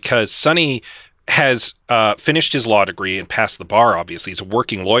opportunity, because Sonny has finished his law degree and passed the bar, obviously. He's a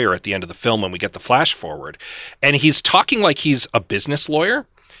working lawyer at the end of the film when we get the flash forward. And he's talking like he's a business lawyer.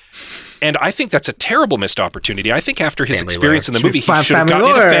 And I think that's a terrible missed opportunity. I think after his experience in the movie, he should have gotten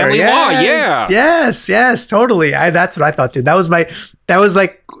into family law. Yeah. Yes, totally. That's what I thought too. That was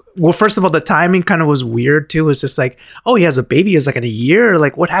like, well, first of all, the timing kind of was weird too. It was just like, oh, he has a baby. It's like in a year.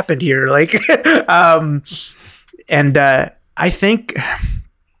 Like, what happened here? Like, and I think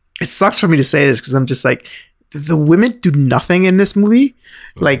it sucks for me to say this because I'm just like, the women do nothing in this movie.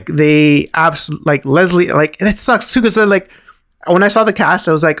 Like, they absolutely, like Leslie, like, and it sucks too because they're like, when I saw the cast,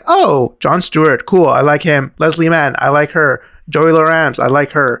 I was like, oh, Jon Stewart, cool, I like him. Leslie Mann, I like her. Joey Lawrence, I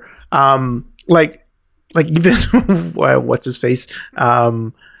like her. Like even what's his face?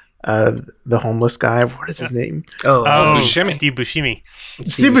 The homeless guy. What is his name? Buscemi. Steve Buscemi.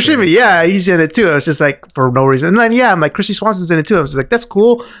 Steve Buscemi. Yeah, he's in it too. I was just like, for no reason. And then I'm like, Christy Swanson's in it too. I was just like, that's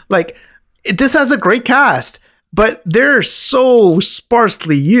cool. Like, this has a great cast. But they're so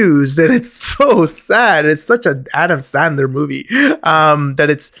sparsely used, and it's so sad. It's such an Adam Sandler movie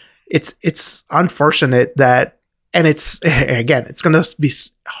that it's unfortunate that, and it's going to be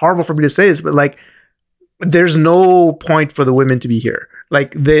horrible for me to say this, but like, there's no point for the women to be here.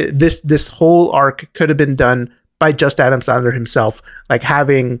 Like, this whole arc could have been done by just Adam Sandler himself, like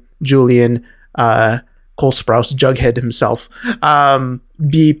having Julian, Cole Sprouse, Jughead himself,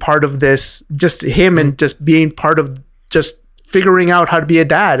 be part of this, just him and just being part of just figuring out how to be a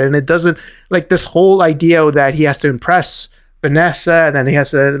dad. And it doesn't, like, this whole idea that he has to impress Vanessa and then he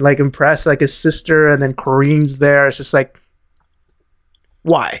has to like impress like his sister and then Corinne's there. It's just like,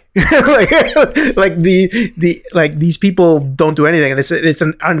 why? like these people don't do anything, and it's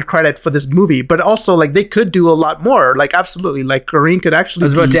an uncredit for this movie. But also, like, they could do a lot more. Like, absolutely, like Corinne could actually. I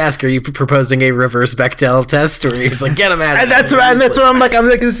was about to ask, are you proposing a reverse Bechdel test, or are you just like, get him out? And that's what I'm like.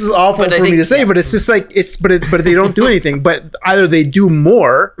 This is awful for me to say, but it's just like but they don't do anything. But either they do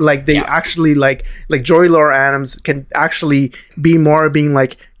more, like they actually like Joey Laura Adams can actually be more being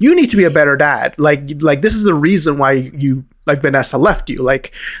like, you need to be a better dad. Like this is the reason why you. Like Vanessa left you,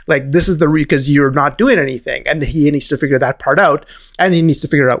 like this is because you're not doing anything, and he needs to figure that part out, and he needs to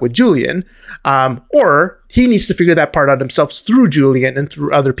figure it out with Julian, or he needs to figure that part out himself through Julian and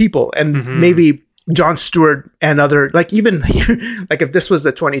through other people, and maybe Jon Stewart and other, like, even like if this was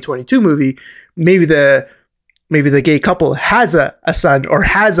a 2022 movie, maybe the gay couple has a son or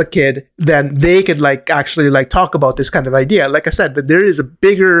has a kid, then they could like actually like talk about this kind of idea. Like I said, that there is a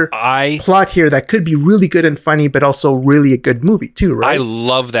bigger plot here that could be really good and funny, but also really a good movie too, right? I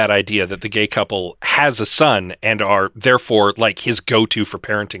love that idea that the gay couple has a son and are therefore like his go-to for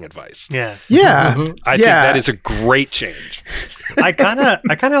parenting advice. Yeah. Yeah. I think that is a great change. I kind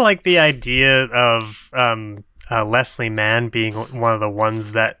of like the idea of Leslie Mann being one of the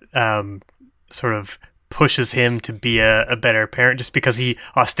ones that sort of pushes him to be a better parent, just because he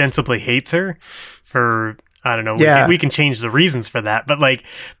ostensibly hates her for, I don't know, we can change the reasons for that, but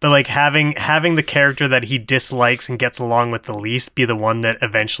having the character that he dislikes and gets along with the least be the one that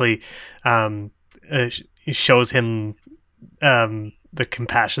eventually shows him the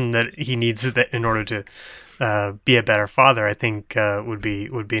compassion that he needs in order to be a better father, I think would be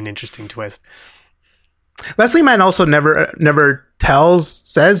an interesting twist. Leslie Mann also never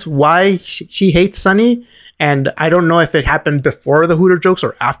says why she hates Sonny, and I don't know if it happened before the Hooter jokes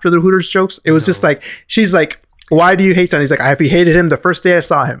or after the Hooters jokes. It was just like, she's like, why do you hate Sonny? He's like, I hated him the first day I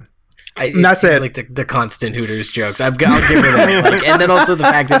saw him. And that's it. Like the constant Hooters jokes. I'll give her that. Like, and then also the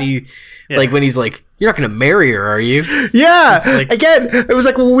fact that he, like, when he's like, you're not going to marry her, are you? Yeah. Like, again, it was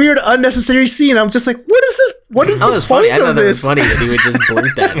like a weird, unnecessary scene. I'm just like, what is this? What is the point of this? I thought that was funny that he would just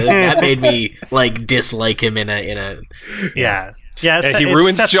blurt that. That made me like dislike him in a. Yeah. Yeah, he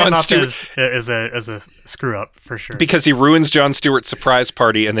ruins Jon Stewart as a screw up for sure. Because he ruins Jon Stewart's surprise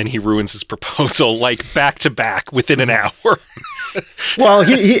party, and then he ruins his proposal like back to back within an hour. Well,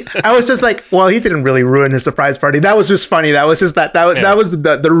 I was just like, well, he didn't really ruin his surprise party. That was just funny. That was just that was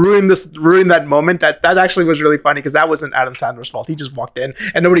the ruin that moment. That actually was really funny because that wasn't Adam Sandler's fault. He just walked in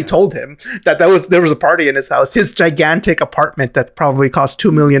and nobody told him that there was a party in his house. His gigantic apartment that probably cost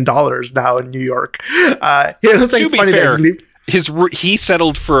 $2 million now in New York. It's like funny fair, that he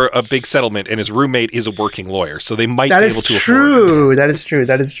settled for a big settlement, and his roommate is a working lawyer, so they might be able to afford it. That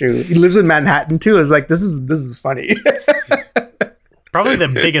is true. He lives in Manhattan too. I was like, this is funny. Probably the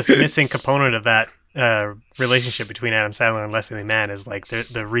biggest missing component of that relationship between Adam Sandler and Leslie Mann is like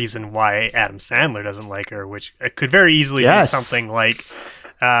the reason why Adam Sandler doesn't like her, which could very easily be something like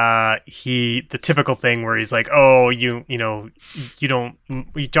the typical thing where he's like, oh, you don't,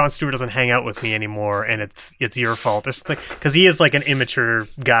 Jon Stewart doesn't hang out with me anymore, and it's your fault or something, because he is like an immature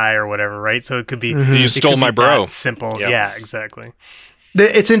guy or whatever, right? So it could be you stole my bro. Simple. Yep. Yeah, exactly.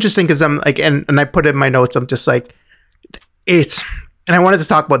 It's interesting because I'm like, and I put it in my notes, I'm just like, and I wanted to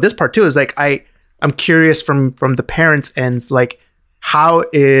talk about this part too, is like, I'm curious from the parents' ends, like, how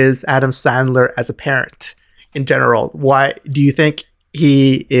is Adam Sandler as a parent in general? Why do you think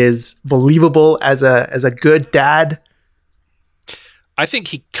he is believable as a good dad? I think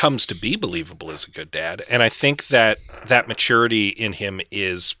he comes to be believable as a good dad, and I think that maturity in him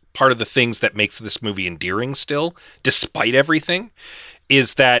is part of the things that makes this movie endearing still, despite everything,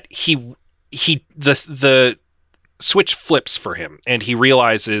 is that the switch flips for him, and he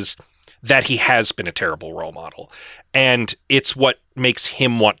realizes that he has been a terrible role model, and it's what makes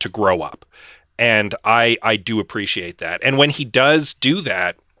him want to grow up. And I do appreciate that. And when he does do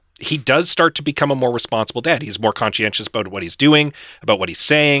that, he does start to become a more responsible dad. He's more conscientious about what he's doing, about what he's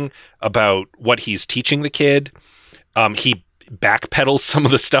saying, about what he's teaching the kid. He backpedals some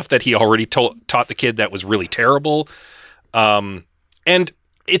of the stuff that he already taught the kid that was really terrible. And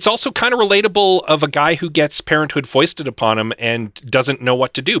it's also kind of relatable of a guy who gets parenthood foisted upon him and doesn't know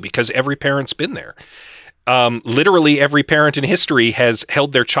what to do, because every parent's been there. Literally every parent in history has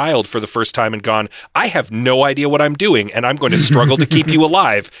held their child for the first time and gone, I have no idea what I'm doing, and I'm going to struggle to keep you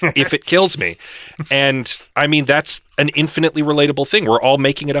alive if it kills me. And I mean, that's an infinitely relatable thing. We're all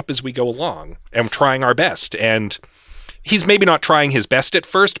making it up as we go along and trying our best. And he's maybe not trying his best at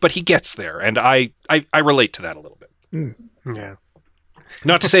first, but he gets there. And I relate to that a little bit. Yeah.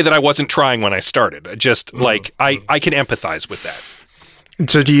 Not to say that I wasn't trying when I started. Just like I can empathize with that.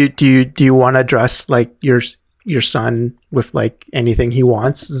 So do you want to address like your son with like anything he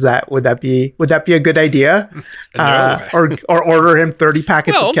wants? Would that be a good idea? No. Or order him 30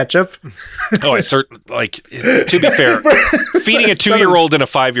 packets of ketchup? Oh, I certainly like. To be fair, feeding a 2-year-old and a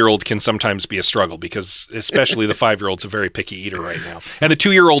 5-year-old can sometimes be a struggle, because especially the 5-year-old's a very picky eater right now, and the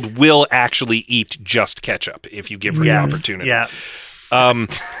 2-year-old will actually eat just ketchup if you give her the opportunity. Yeah.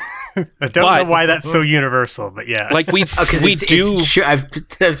 I don't know why that's so universal, but yeah. Like we do.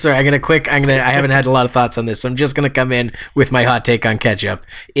 I'm sorry. I haven't had a lot of thoughts on this, so I'm just gonna come in with my hot take on ketchup.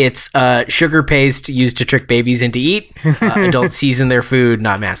 It's sugar paste used to trick babies into eat. Adults season their food,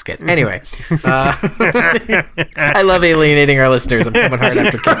 not mask it. Anyway, I love alienating our listeners. I'm coming hard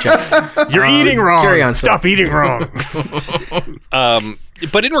after ketchup. You're eating wrong. Carry on, Stop eating wrong.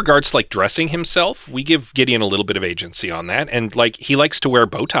 But in regards to like dressing himself, we give Gideon a little bit of agency on that. And like, he likes to wear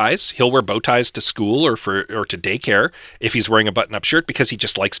bow ties. He'll wear bow ties to school or to daycare if he's wearing a button-up shirt, because he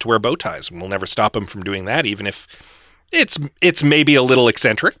just likes to wear bow ties, and we'll never stop him from doing that, even if it's maybe a little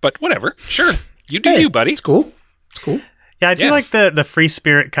eccentric, but whatever. Sure. You do you, buddy. It's cool. Yeah, I do like the free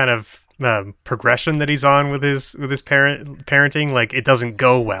spirit kind of progression that he's on with his parenting. Like, it doesn't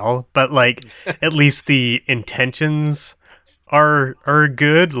go well, but like at least the intentions are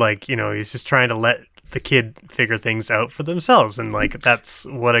good. Like, he's just trying to let the kid figure things out for themselves, and like that's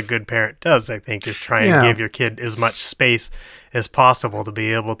what a good parent does, I think, is try and give your kid as much space as possible to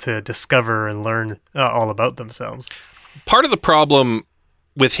be able to discover and learn all about themselves. Part of the problem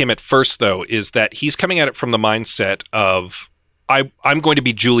with him at first, though, is that he's coming at it from the mindset of I'm going to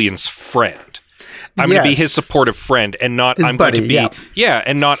be Julian's friend. I'm going to be his supportive friend, and not his I'm buddy, going to be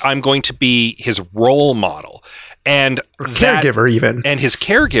and not I'm going to be his role model. And caregiver, even. And his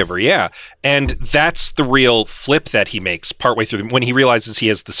caregiver, yeah. And that's the real flip that he makes partway through, when he realizes he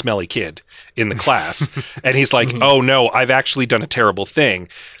has the smelly kid in the class. And he's like, oh no, I've actually done a terrible thing.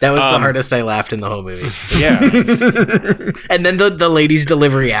 That was the hardest I laughed in the whole movie. Yeah. And then the lady's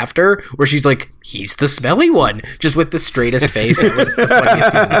delivery after, where she's like, he's the smelly one, just with the straightest face. That was the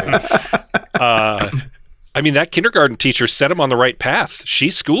funniest scene in the movie. I mean, that kindergarten teacher set him on the right path. She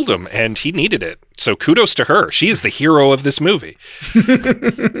schooled him, and he needed it. So kudos to her. She is the hero of this movie.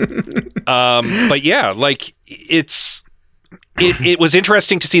 But yeah, like it was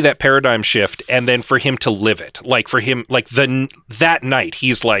interesting to see that paradigm shift, and then for him to live it. Like for him, like that night,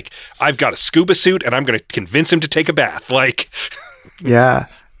 he's like, I've got a scuba suit, and I'm going to convince him to take a bath. Like, yeah.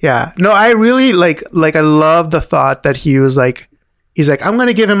 No, I really like I love the thought that he was like. He's like, I'm going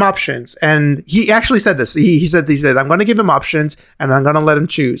to give him options. And he actually said this. He said, I'm going to give him options and I'm going to let him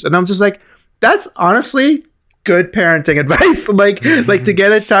choose. And I'm just like, that's honestly good parenting advice. like to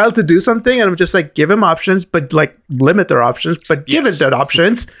get a child to do something. And I'm just like, give him options, but like limit their options, but give him the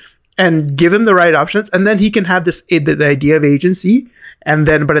options and give him the right options. And then he can have the idea of agency. And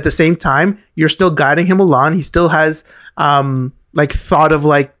then, but at the same time, you're still guiding him along. He still has like thought of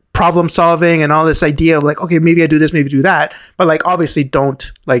like problem solving and all this idea of like, okay, maybe I do this, maybe do that, but like obviously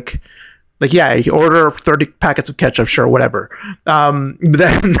don't like yeah, you order 30 packets of ketchup, sure, whatever.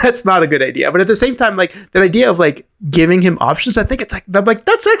 That's not a good idea. But at the same time, like that idea of like giving him options, I think it's like I'm like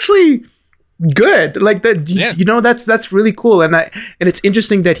that's actually good. Like that, you know, that's really cool. And it's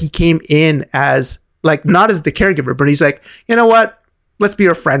interesting that he came in as like not as the caregiver, but he's like, you know what, let's be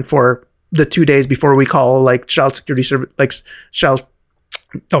your friend for the 2 days before we call like child security service, like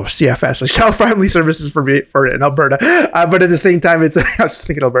CFS, like Child Family Services for in Alberta, but at the same time, it's I was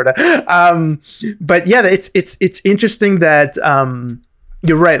thinking Alberta. But yeah, it's interesting that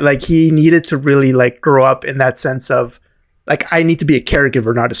you're right. Like he needed to really like grow up in that sense of like I need to be a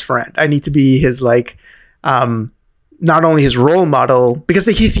caregiver, not his friend. I need to be his like not only his role model, because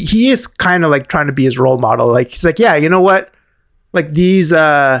he is kind of like trying to be his role model. Like he's like, yeah, you know what? Like these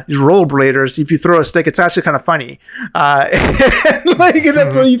rollerbladers, if you throw a stick, it's actually kind of funny. Like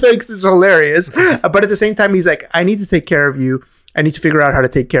that's what he thinks is hilarious. But at the same time, he's like, I need to take care of you. I need to figure out how to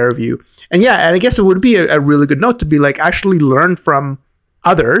take care of you. And yeah, and I guess it would be a really good note to be like actually learn from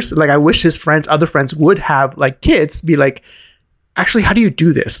others. Like I wish his other friends would have like kids be like, actually, how do you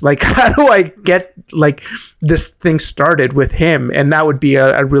do this? Like, how do I get like this thing started with him? And that would be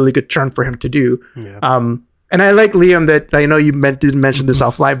a really good turn for him to do. Yeah. And I like Liam that I know you didn't mention this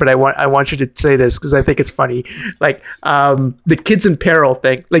offline, but I want you to say this because I think it's funny. Like the kids in peril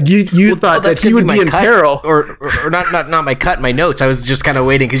thing. Like you thought that he would be in peril, or not my cut, my notes. I was just kind of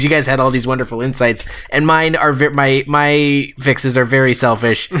waiting because you guys had all these wonderful insights, and mine are my fixes are very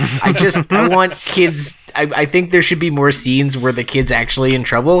selfish. I want kids. I think there should be more scenes where the kid's actually in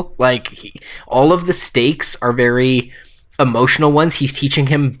trouble. Like all of the stakes are very emotional ones. He's teaching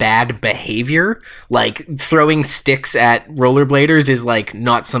him bad behavior, like throwing sticks at rollerbladers is like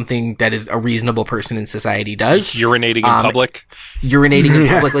not something that is a reasonable person in society does. Urinating in public.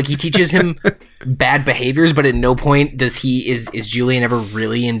 Like he teaches him bad behaviors, but at no point is Julian ever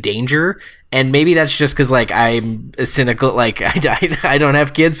really in danger. And maybe that's just because like I'm a cynical, like I don't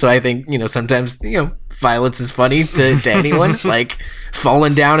have kids, so I think, you know, sometimes, you know, violence is funny to anyone. Like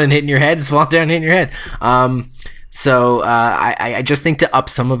falling down and hitting your head is falling down and hitting your head. So I just think to up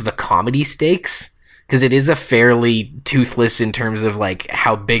some of the comedy stakes, because it is a fairly toothless in terms of like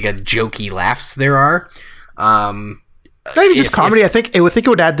how big a jokey laughs there are. Not even just comedy. I think it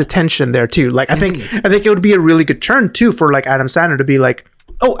would add the tension there too. Like I think it would be a really good turn too for like Adam Sandler to be like,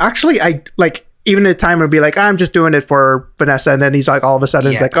 oh, actually, I like even at the time would be like, I'm just doing it for Vanessa, and then he's like all of a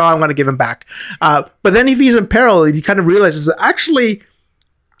sudden it's like, oh, I'm going to give him back. But then if he's in peril, he kind of realizes actually,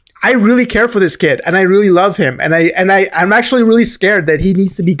 I really care for this kid and I really love him. And I'm actually really scared that he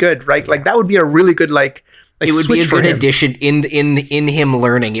needs to be good, right? Like that would be a really good, like it would be a good addition in him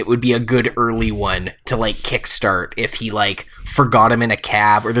learning. It would be a good early one to like kickstart if he like forgot him in a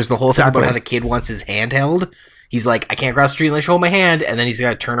cab, or there's the whole thing about how the kid wants his hand held. He's like, I can't cross the street unless you hold my hand, and then he's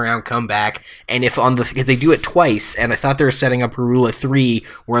got to turn around, come back, and if they do it twice, and I thought they were setting up a rule of 3,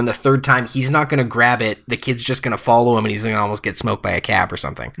 where on the third time he's not going to grab it, the kid's just going to follow him, and he's going to almost get smoked by a cab or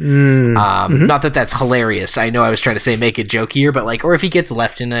something. Not that that's hilarious. I know I was trying to say make it jokier, but like, or if he gets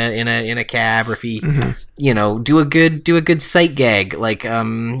left in a cab, or if he, you know, do a good sight gag, like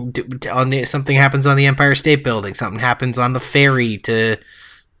something happens on the Empire State Building, something happens on the ferry to,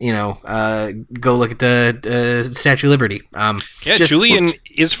 you know, go look at the Statue of Liberty. Julian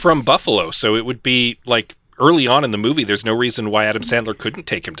is from Buffalo, so it would be like early on in the movie, there's no reason why Adam Sandler couldn't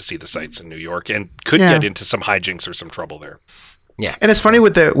take him to see the sights in New York and could get into some hijinks or some trouble there. Yeah. And it's funny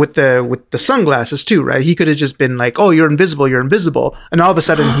with the sunglasses too, right? He could have just been like, "Oh, you're invisible," and all of a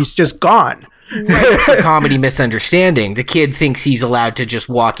sudden he's just gone. Right, it's a comedy misunderstanding. The kid thinks he's allowed to just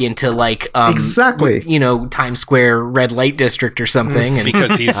walk into like exactly, you know, Times Square red light district or something, and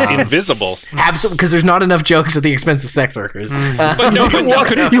because he's invisible. Because there's not enough jokes at the expense of sex workers. But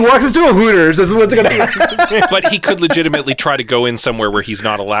he walks into a Hooters. This is what's going to happen. But he could legitimately try to go in somewhere where he's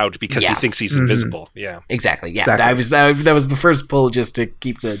not allowed because he thinks he's invisible. Yeah, exactly. Yeah, exactly. That was the first pull just to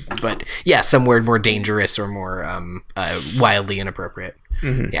keep but yeah, somewhere more dangerous or more wildly inappropriate.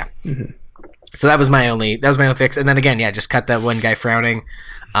 Yeah. So that was my only fix. And then again, just cut that one guy frowning,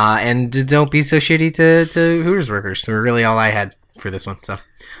 and don't be so shitty to Hooters workers. So really all I had for this one. So,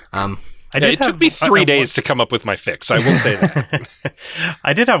 it took me 3 days to come up with my fix. I will say that.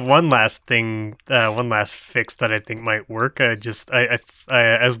 I did have one last fix that I think might work. I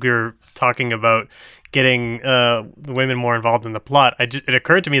as we were talking about getting the women more involved in the plot, it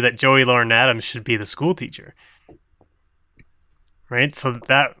occurred to me that Joey Lauren Adams should be the school teacher. Right? So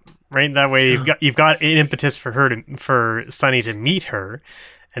that way you've got an impetus for Sunny to meet her,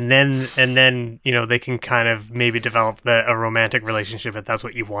 and then they can kind of maybe develop a romantic relationship if that's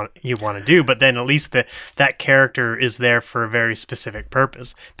what you want to do. But then at least that character is there for a very specific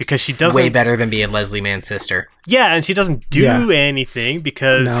purpose, because she doesn't way better than being Leslie Mann's sister. Yeah, and she doesn't do anything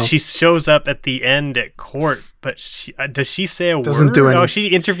because she shows up at the end at court. But does she say a word? Do anything. Oh, she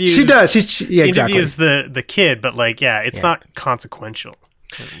interviews. She does. She interviews the kid, but it's not consequential.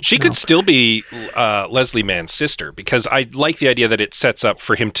 She could still be Leslie Mann's sister, because I like the idea that it sets up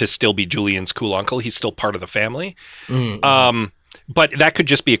for him to still be Julian's cool uncle. He's still part of the family. But that could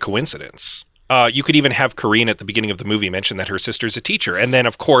just be a coincidence. You could even have Corinne at the beginning of the movie mention that her sister's a teacher. And then,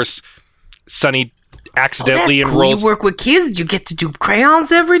 of course, Sonny accidentally enrolls. Cool. You work with kids, you get to do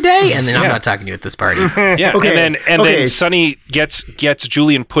crayons every day, and then I'm not talking to you at this party. Yeah, okay. and then Sonny gets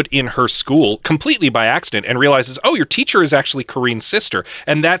Julian put in her school completely by accident and realizes, oh, your teacher is actually Corinne's sister,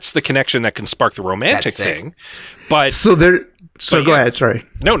 and that's the connection that can spark the romantic thing. But go ahead. Sorry.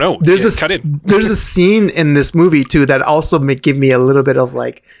 No. Cut in. There's a scene in this movie too that also give me a little bit of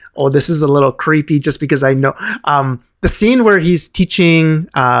like, oh, this is a little creepy, just because I know the scene where he's teaching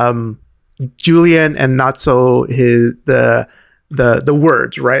Julian and Natso the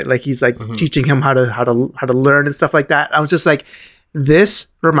words, right? Like he's like teaching him how to learn and stuff like that. I was just like, this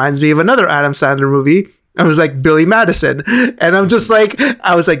reminds me of another Adam Sandler movie. I was like, Billy Madison, and I'm just like,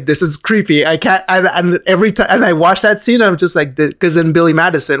 I was like, this is creepy. I can't. And every time, and I watched that scene, I'm just like, because in Billy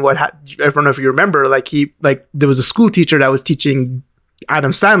Madison, I don't know if you remember, there was a school teacher that was teaching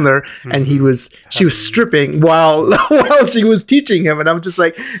Adam Sandler, and she was stripping while she was teaching him, and I'm just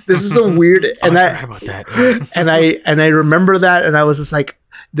like, this is a weird. And I forgot about that. and I remember that, and I was just like,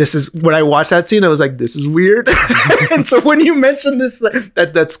 this is when I watched that scene, I was like, this is weird. And so when you mentioned this,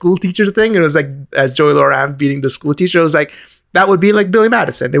 that school teacher thing, it was like Joey Loran beating the school teacher, I was like, that would be like Billy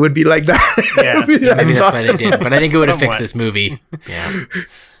Madison. It would be like that. Yeah, maybe that's why they did, but I think it would have fixed this movie. Yeah.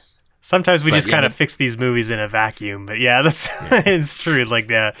 Sometimes we just kind of fix these movies in a vacuum, but it's true. Like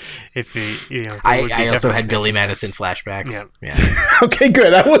I also had Billy Madison flashbacks. Yeah. Okay,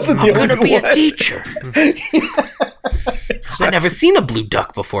 good. I wasn't the only one. I'm gonna be a teacher. I've never seen a blue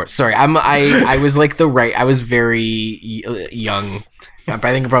duck before. Sorry, I was like I was very young. I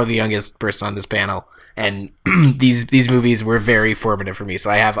think I'm probably the youngest person on this panel, and these movies were very formative for me.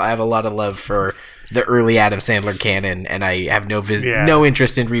 So I have a lot of love for the early Adam Sandler canon, and I have no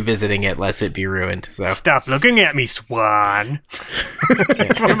interest in revisiting it lest it be ruined. So stop looking at me, Swan.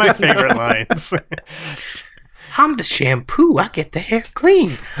 It's one of my favorite lines. I'm the shampoo. I get the hair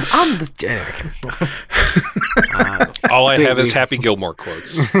clean. I'm the. All I have is Happy Gilmore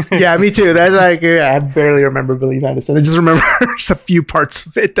quotes. Yeah, me too. That's like, I barely remember Billy Madison. I just remember a few parts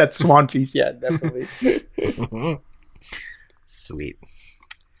of it. That Swan piece, yeah, definitely. Sweet.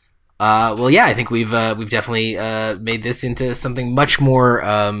 I think we've definitely made this into something much more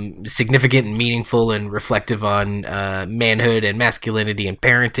significant and meaningful and reflective on manhood and masculinity and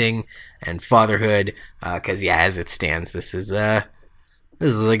parenting and fatherhood. Because as it stands, this is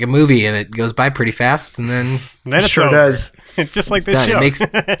like a movie, and it goes by pretty fast, and then it sure does. Just like this done. show.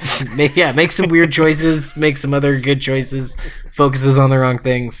 It makes some weird choices, makes some other good choices, focuses on the wrong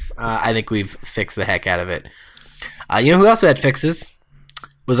things. I think we've fixed the heck out of it. You know who also had fixes?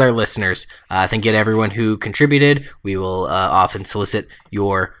 Was our listeners. Thank you to everyone who contributed. We will often solicit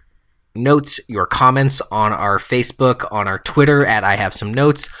your notes, your comments on our Facebook, on our Twitter at I Have Some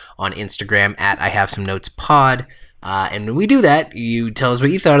Notes, on Instagram at I Have Some Notes Pod. And when we do that, you tell us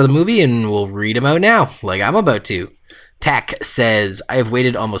what you thought of the movie, and we'll read them out now, like I'm about to. Tack says, I have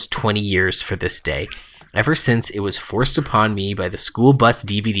waited almost 20 years for this day. Ever since it was forced upon me by the school bus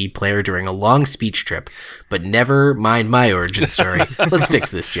DVD player during a long speech trip. But never mind my origin story. Let's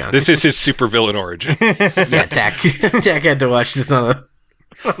fix this, John. This is his supervillain origin. Yeah, Tack had to watch this on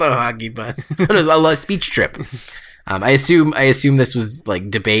a hockey bus. It was a speech trip. I assume this was like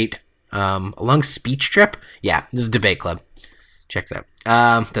debate. A long speech trip? Yeah, this is debate club. Checks out.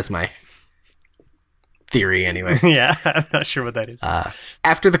 That's my theory anyway. Yeah, I'm not sure what that is.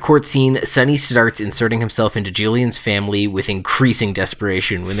 After the court scene, Sonny starts inserting himself into Julian's family with increasing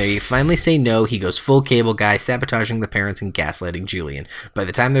desperation. When they finally say no, he goes full cable guy, sabotaging the parents and gaslighting Julian. By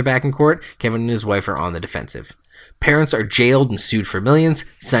the time they're back in court, Kevin and his wife are on the defensive. Parents are jailed and sued for millions.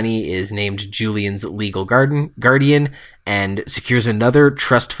 Sonny is named Julian's legal guardian and secures another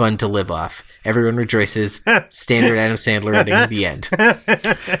trust fund to live off. Everyone rejoices. Standard Adam Sandler ending the end.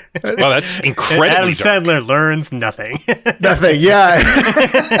 Well, that's incredibly Adam dark. Sandler learns nothing. Nothing, yeah.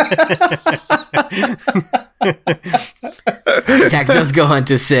 Tack does go on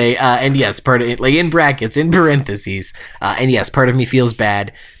to say, and yes, part of it, like in brackets, in parentheses, and yes, part of me feels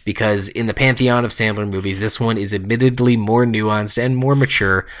bad because in the pantheon of Sandler movies, this one is admittedly more nuanced and more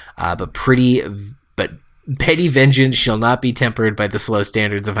mature, but petty vengeance shall not be tempered by the slow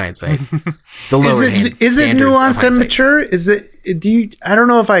standards of hindsight. The lower is it nuanced and mature? Is it? I don't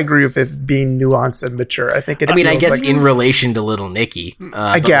know if I agree with it being nuanced and mature. I think. I guess like, in relation to Little Nicky,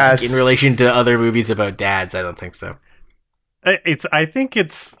 I guess like in relation to other movies about dads, I don't think so. I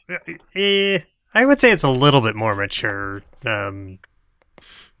would say it's a little bit more mature.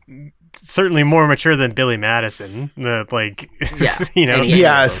 Certainly more mature than Billy Madison. Yeah.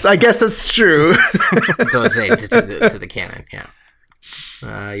 Yes, I guess that's true. That's what I was saying to the canon. Yeah.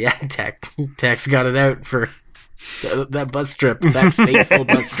 Tax got it out for that bus trip, that fateful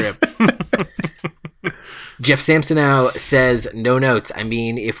bus trip. Jeff Samsonow says, no notes. I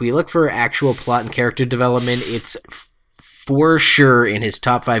mean, if we look for actual plot and character development, it's for sure in his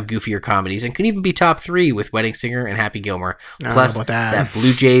top 5 goofier comedies, and could even be top 3 with Wedding Singer and Happy Gilmore. Plus that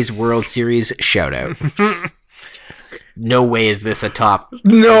Blue Jays World Series shout out. No way is this a top.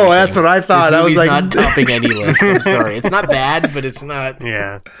 No, that's what I thought. I was like, not topping any list. I'm sorry. It's not bad, but it's not.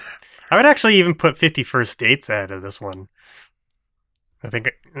 Yeah. I would actually even put 50 First Dates ahead of this one. I think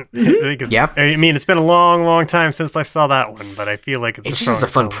it's, yeah. I mean, it's been a long, long time since I saw that one, but I feel like it's just a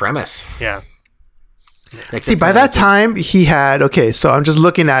fun premise. Yeah. Like, see, by that time he had so I'm just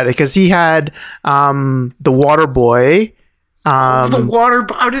looking at it because he had The Waterboy. How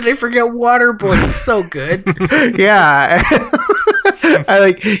did I forget Waterboy? It's so good. Yeah.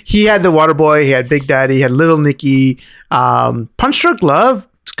 He had The Waterboy, he had Big Daddy, he had Little Nicky, Punch Drunk Love.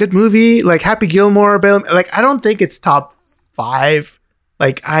 It's a good movie. Like Happy Gilmore, like I don't think it's top 5.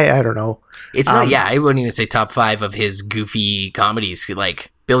 Like I don't know. It's not. Yeah, I wouldn't even say top 5 of his goofy comedies.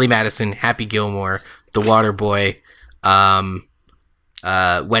 Like Billy Madison, Happy Gilmore, The Waterboy,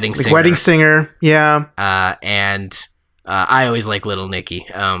 Wedding Singer. Wedding Singer, yeah. And I always like Little Nicky,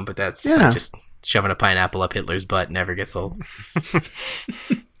 but that's just shoving a pineapple up Hitler's butt never gets old.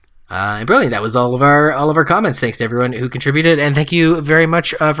 And brilliant. That was all of our comments. Thanks to everyone who contributed, and thank you very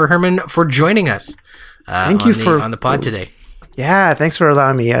much for Herman for joining us. Thank you on the pod today. Yeah, thanks for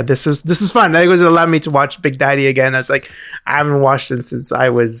allowing me. Yeah, this is fun. It was allowed me to watch Big Daddy again. I was like, I haven't watched it since I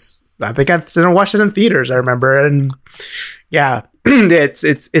think I didn't watch it in theaters. I remember, and yeah,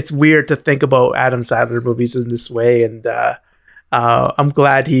 it's weird to think about Adam Sandler movies in this way, and I'm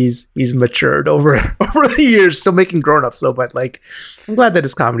glad he's matured over the years, still making grown-ups though, but like I'm glad that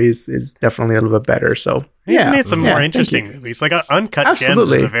his comedy is definitely a little bit better. So he's made some more interesting movies. Like Uncut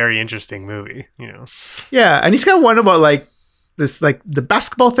Gems is a very interesting movie, Yeah, and he's got one about like this, like the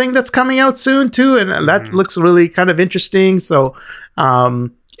basketball thing that's coming out soon too, and that looks really kind of interesting. So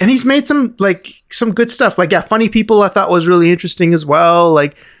and he's made some good stuff. Like Funny People I thought was really interesting as well.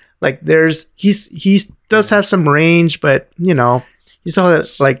 Like there's he does have some range, but he's all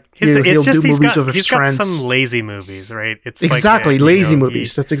like he'll do movies of his friends. He's got some lazy movies, right? It's exactly like, lazy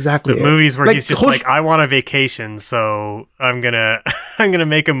movies. That's exactly the movies where he's just like, I want a vacation, so I'm gonna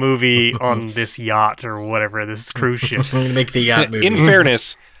make a movie on this yacht or whatever, this cruise ship. I'm gonna make the yacht movie. In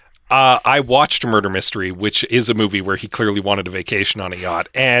fairness, I watched Murder Mystery, which is a movie where he clearly wanted a vacation on a yacht,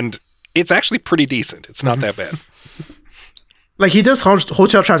 and it's actually pretty decent. It's not that bad. Like he does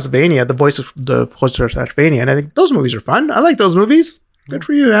Hotel Transylvania, the voice of the Hotel Transylvania, and I think those movies are fun. I like those movies. Good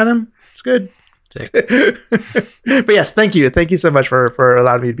for you, Adam. It's good. But yes, thank you so much for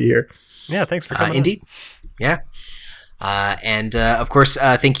allowing me to be here. Yeah, thanks for coming. Indeed. Yeah. And of course,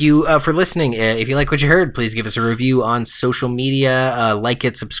 thank you for listening. If you like what you heard, please give us a review on social media. Like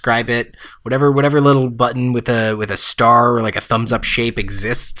it, subscribe it, whatever little button with a star or like a thumbs up shape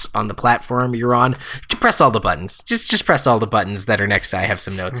exists on the platform you're on. Press all the buttons. Just press all the buttons that are next to I Have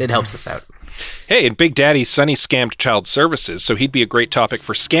Some Notes. It helps us out. Hey, and Big Daddy Sonny scammed child services, so he'd be a great topic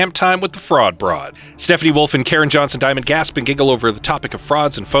for Scam Time with the Fraud Broad. Stephanie Wolf and Karen Johnson Diamond gasp and giggle over the topic of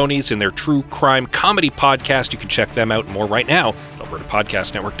frauds and phonies in their true crime comedy podcast. You can check them out and more right now at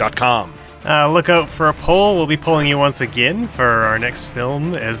AlbertaPodcastNetwork.com. Look out for a poll. We'll be polling you once again for our next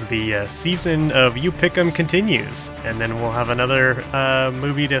film as the season of You Pick 'Em continues. And then we'll have another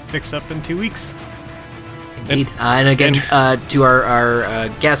movie to fix up in 2 weeks. Indeed. And again, to our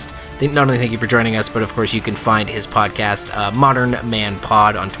guest, not only thank you for joining us, but of course you can find his podcast, Modern Man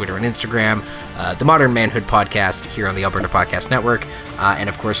Pod, on Twitter and Instagram, the Modern Manhood Podcast here on the Alberta Podcast Network, and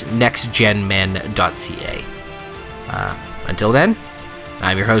of course nextgenmen.ca. Until then,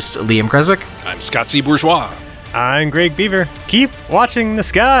 I'm your host, Liam Creswick. I'm Scott C. Bourgeois. I'm Greg Beaver. Keep watching the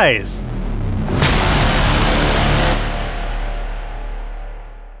skies.